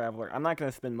Time Traveler. I'm not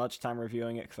going to spend much time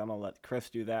reviewing it because I'm going to let Chris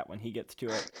do that when he gets to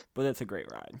it, but it's a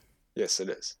great ride. Yes, it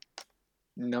is.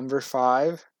 Number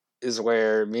 5 is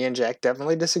where me and Jack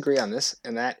definitely disagree on this,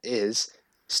 and that is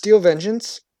Steel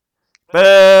Vengeance.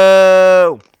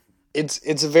 Boo!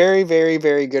 It's a very, very,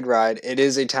 very good ride. It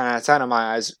is a 10 out of 10 in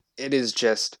my eyes. It is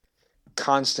just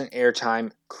constant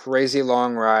airtime, crazy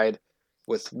long ride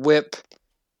with whip.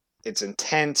 It's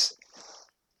intense.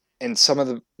 And some of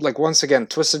the, like, once again,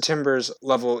 Twisted Timbers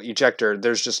level ejector,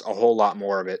 there's just a whole lot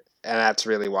more of it. And that's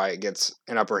really why it gets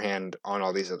an upper hand on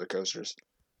all these other coasters.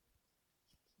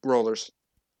 Rollers.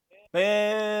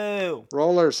 Boo!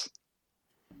 Rollers.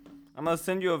 I'm going to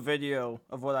send you a video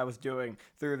of what I was doing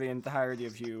through the entirety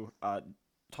of you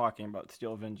talking about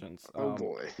Steel Vengeance. Oh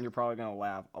boy. You're probably going to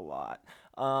laugh a lot.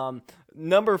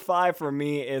 Number 5 for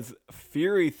me is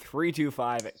Fury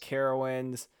 325 at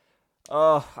Carowinds.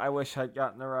 Oh, I wish I'd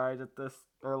gotten a ride at this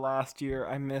or last year.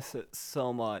 I miss it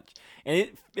so much. And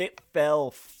it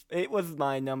fell. It was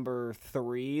my number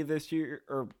 3 this year,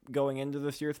 or going into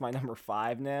this year. It's my number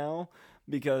 5 now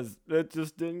because it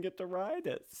just didn't get to ride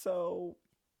it. So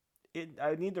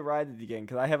I need to ride it again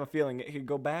because I have a feeling it could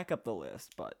go back up the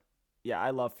list. But yeah,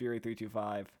 I love Fury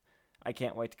 325. I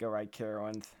can't wait to go ride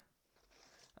Carowinds.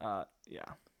 Yeah.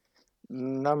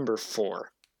 Number 4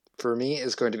 for me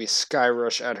is going to be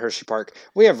Skyrush at Hershey Park.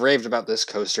 We have raved about this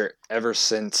coaster ever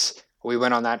since we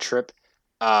went on that trip.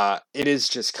 It is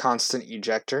just constant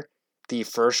ejector. The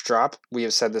first drop, we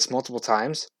have said this multiple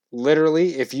times,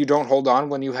 literally, if you don't hold on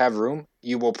when you have room,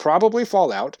 you will probably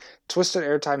fall out. Twisted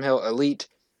Airtime Hill Elite,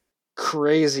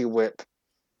 crazy whip.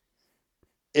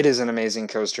 It is an amazing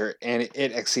coaster, and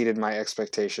it exceeded my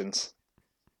expectations.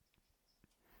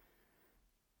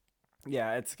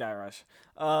 Yeah, it's Skyrush.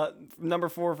 Number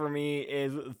 4 for me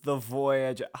is The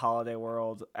Voyage at Holiday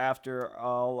World. After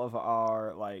all of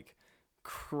our, like,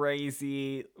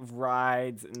 crazy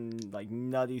rides and, like,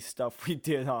 nutty stuff we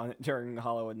did on it during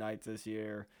Hollywood Nights this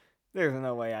year, there's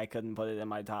no way I couldn't put it in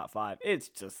my top 5. It's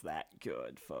just that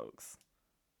good, folks.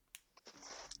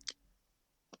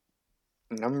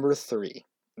 Number 3.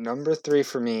 Number 3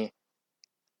 for me,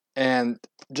 and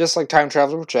just like Time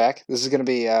Traveler with Jack, this is going to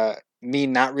be me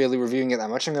not really reviewing it that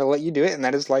much. I'm going to let you do it, and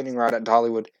that is Lightning Rod at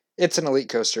Dollywood. It's an elite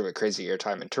coaster with crazy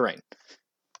airtime and terrain.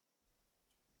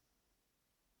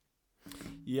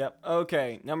 Yep.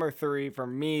 Okay. Number 3 for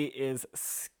me is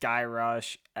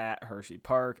Skyrush at Hershey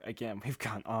Park. Again, we've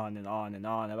gone on and on and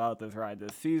on about this ride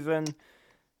this season.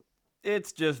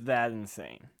 It's just that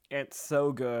insane. It's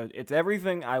so good. It's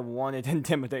everything I wanted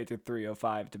Intimidator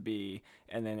 305 to be,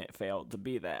 and then it failed to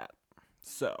be that.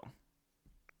 So.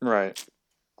 Right.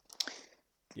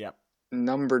 Yep.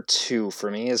 Number 2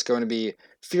 for me is going to be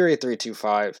Fury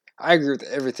 325. I agree with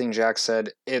everything Jack said.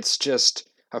 It's just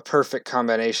a perfect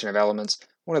combination of elements.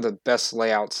 One of the best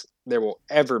layouts there will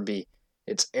ever be.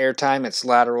 It's airtime, it's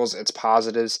laterals, it's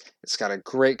positives. It's got a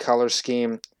great color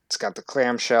scheme. It's got the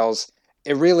clamshells.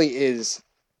 It really is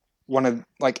one of,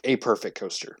 like, a perfect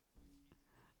coaster.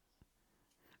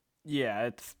 Yeah,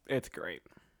 it's great.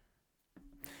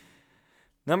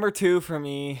 Number 2 for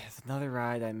me is another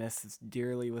ride I miss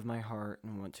dearly with my heart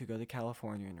and want to go to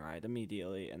California and ride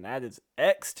immediately, and that is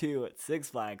X2 at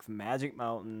Six Flags Magic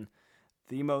Mountain.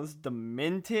 The most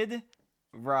demented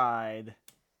ride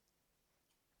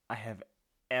I have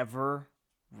ever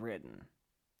ridden.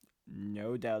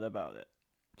 No doubt about it.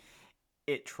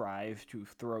 It tries to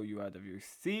throw you out of your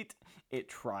seat. It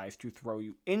tries to throw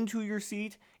you into your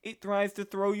seat. It tries to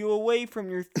throw you away from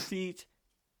your seat.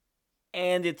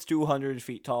 And it's 200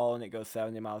 feet tall and it goes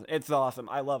 70 miles. It's awesome.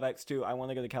 I love X2. I want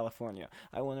to go to California.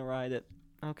 I want to ride it.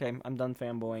 Okay, I'm done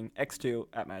fanboying. X2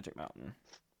 at Magic Mountain.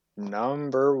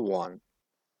 number one.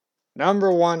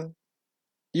 Number one,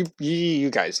 you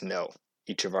guys know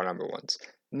each of our number ones.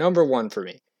 Number one for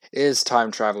me is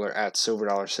Time Traveler at Silver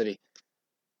Dollar City.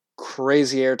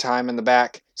 Crazy airtime in the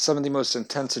back, some of the most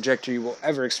intense trajectory you will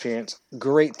ever experience.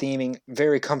 Great theming,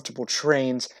 very comfortable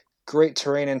trains, great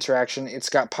terrain interaction. It's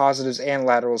got positives and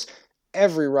laterals.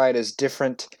 Every ride is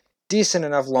different, decent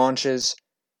enough launches.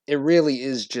 It really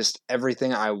is just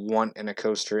everything I want in a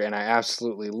coaster, and I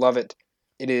absolutely love it.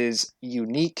 It is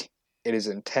unique, it is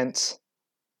intense,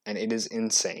 and it is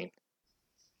insane.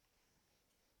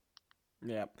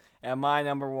 Yep. And my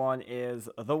number one is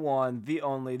the one, the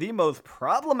only, the most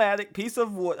problematic piece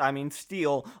of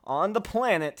steel on the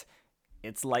planet.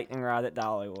 It's Lightning Rod at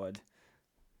Dollywood.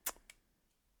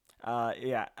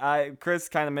 Chris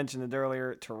kind of mentioned it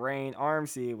earlier. Terrain,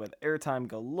 RMC with airtime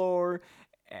galore.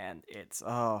 And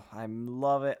I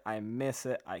love it. I miss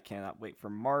it. I cannot wait for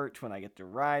March when I get to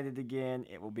ride it again.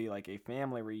 It will be like a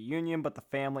family reunion, but the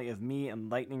family is me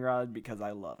and Lightning Rod because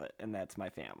I love it. And that's my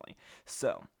family.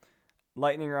 So,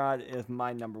 Lightning Rod is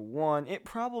my number one. It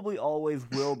probably always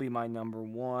will be my number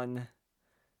one.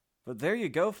 But there you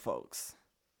go, folks.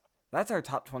 That's our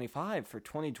top 25 for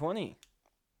 2020.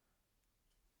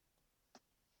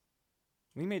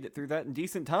 We made it through that in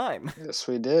decent time. Yes,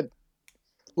 we did.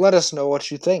 Let us know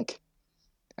what you think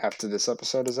after this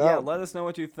episode is out. Yeah, let us know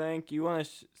what you think. You want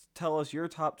to tell us your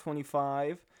top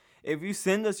 25? If you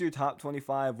send us your top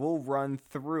 25, we'll run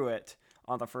through it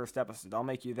on the first episode. I'll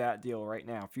make you that deal right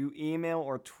now. If you email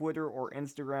or Twitter or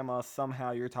Instagram us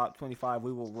somehow your top 25,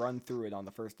 we will run through it on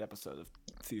the first episode of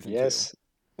season 2. Yes,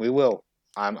 we will.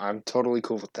 I'm totally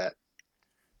cool with that.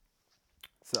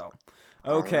 So,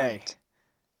 okay.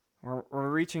 Right. We're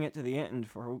reaching it to the end,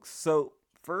 folks. So,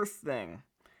 first thing,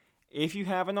 if you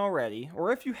haven't already,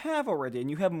 or if you have already and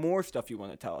you have more stuff you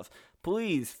want to tell us,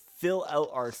 please fill out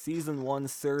our Season 1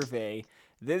 survey.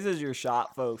 This is your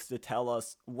shot, folks, to tell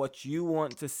us what you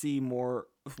want to see more,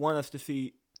 want us to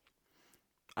see.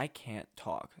 I can't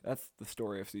talk. That's the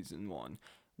story of Season 1.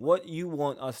 What you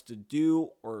want us to do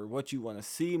or what you want to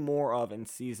see more of in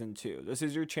Season 2. This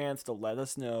is your chance to let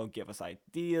us know, give us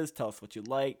ideas, tell us what you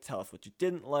liked, tell us what you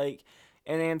didn't like,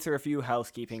 and answer a few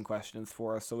housekeeping questions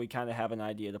for us so we kind of have an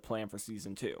idea to plan for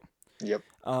Season 2. Yep.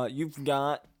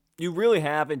 You really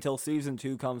have until Season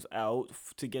 2 comes out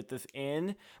to get this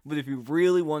in, but if you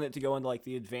really want it to go into like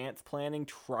the advanced planning,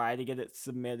 try to get it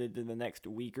submitted in the next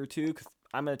week or two, because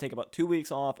I'm going to take about 2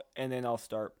 weeks off, and then I'll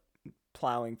start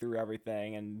plowing through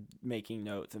everything and making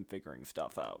notes and figuring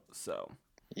stuff out. So,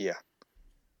 yeah.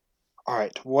 All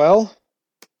right. Well,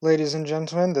 ladies and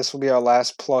gentlemen, this will be our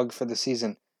last plug for the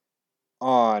season.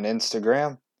 On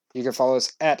Instagram, you can follow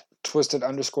us at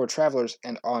Twisted_Travelers,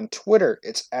 and on Twitter,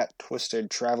 it's at Twisted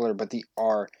Traveler, but the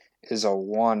R is a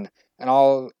 1. And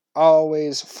I'll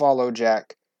always follow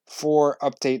Jack for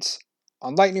updates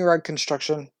on Lightning Rod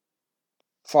construction.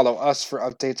 Follow us for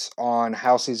updates on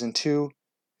how Season 2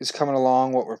 is coming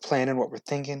along, what we're planning, what we're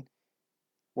thinking.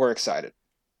 We're excited.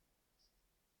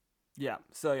 Yeah,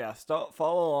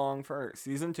 follow along for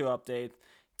Season 2 updates.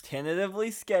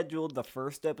 Tentatively scheduled, the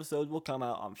first episode will come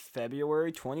out on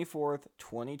February 24th,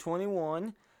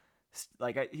 2021.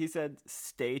 Like he said,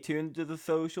 stay tuned to the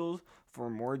socials for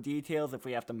more details if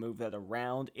we have to move that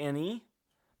around any.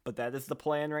 But that is the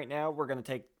plan right now. We're going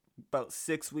to take about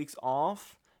 6 weeks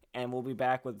off, and we'll be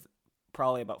back with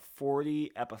probably about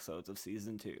 40 episodes of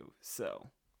Season 2. So,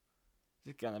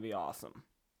 it's going to be awesome.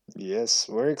 Yes,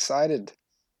 we're excited.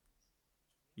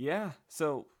 Yeah,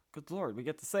 so, good lord, we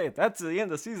get to say it. That's the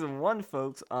end of Season 1,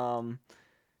 folks.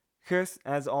 Chris,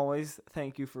 as always,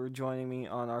 thank you for joining me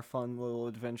on our fun little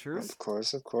adventures. Of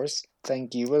course.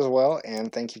 Thank you as well, and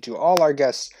thank you to all our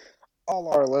guests, all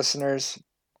our listeners.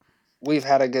 We've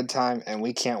had a good time, and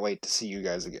we can't wait to see you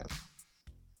guys again.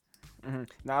 Mm-hmm.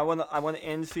 Now, I want to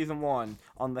end Season 1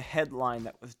 on the headline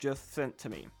that was just sent to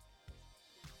me.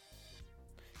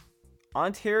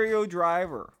 Ontario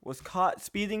driver was caught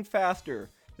speeding faster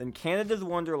than Canada's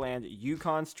Wonderland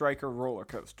Yukon Striker roller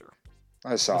coaster.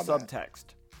 I saw that. Subtext.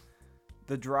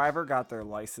 The driver got their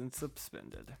license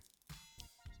suspended.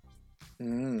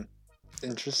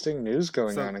 Interesting news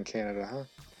going on in Canada, huh?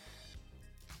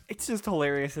 It's just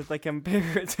hilarious if they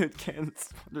compare it to Canada's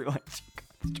Wonderland Yukon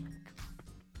Striker.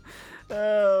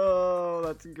 Oh,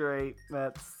 that's great.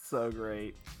 That's so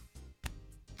great.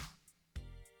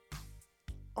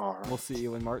 All right. We'll see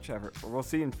you in March, we'll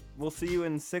see you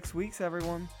in 6 weeks,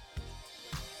 everyone.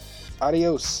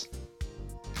 Adios.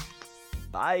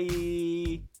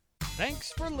 Bye.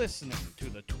 Thanks for listening to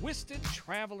the Twisted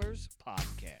Travelers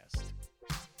Podcast.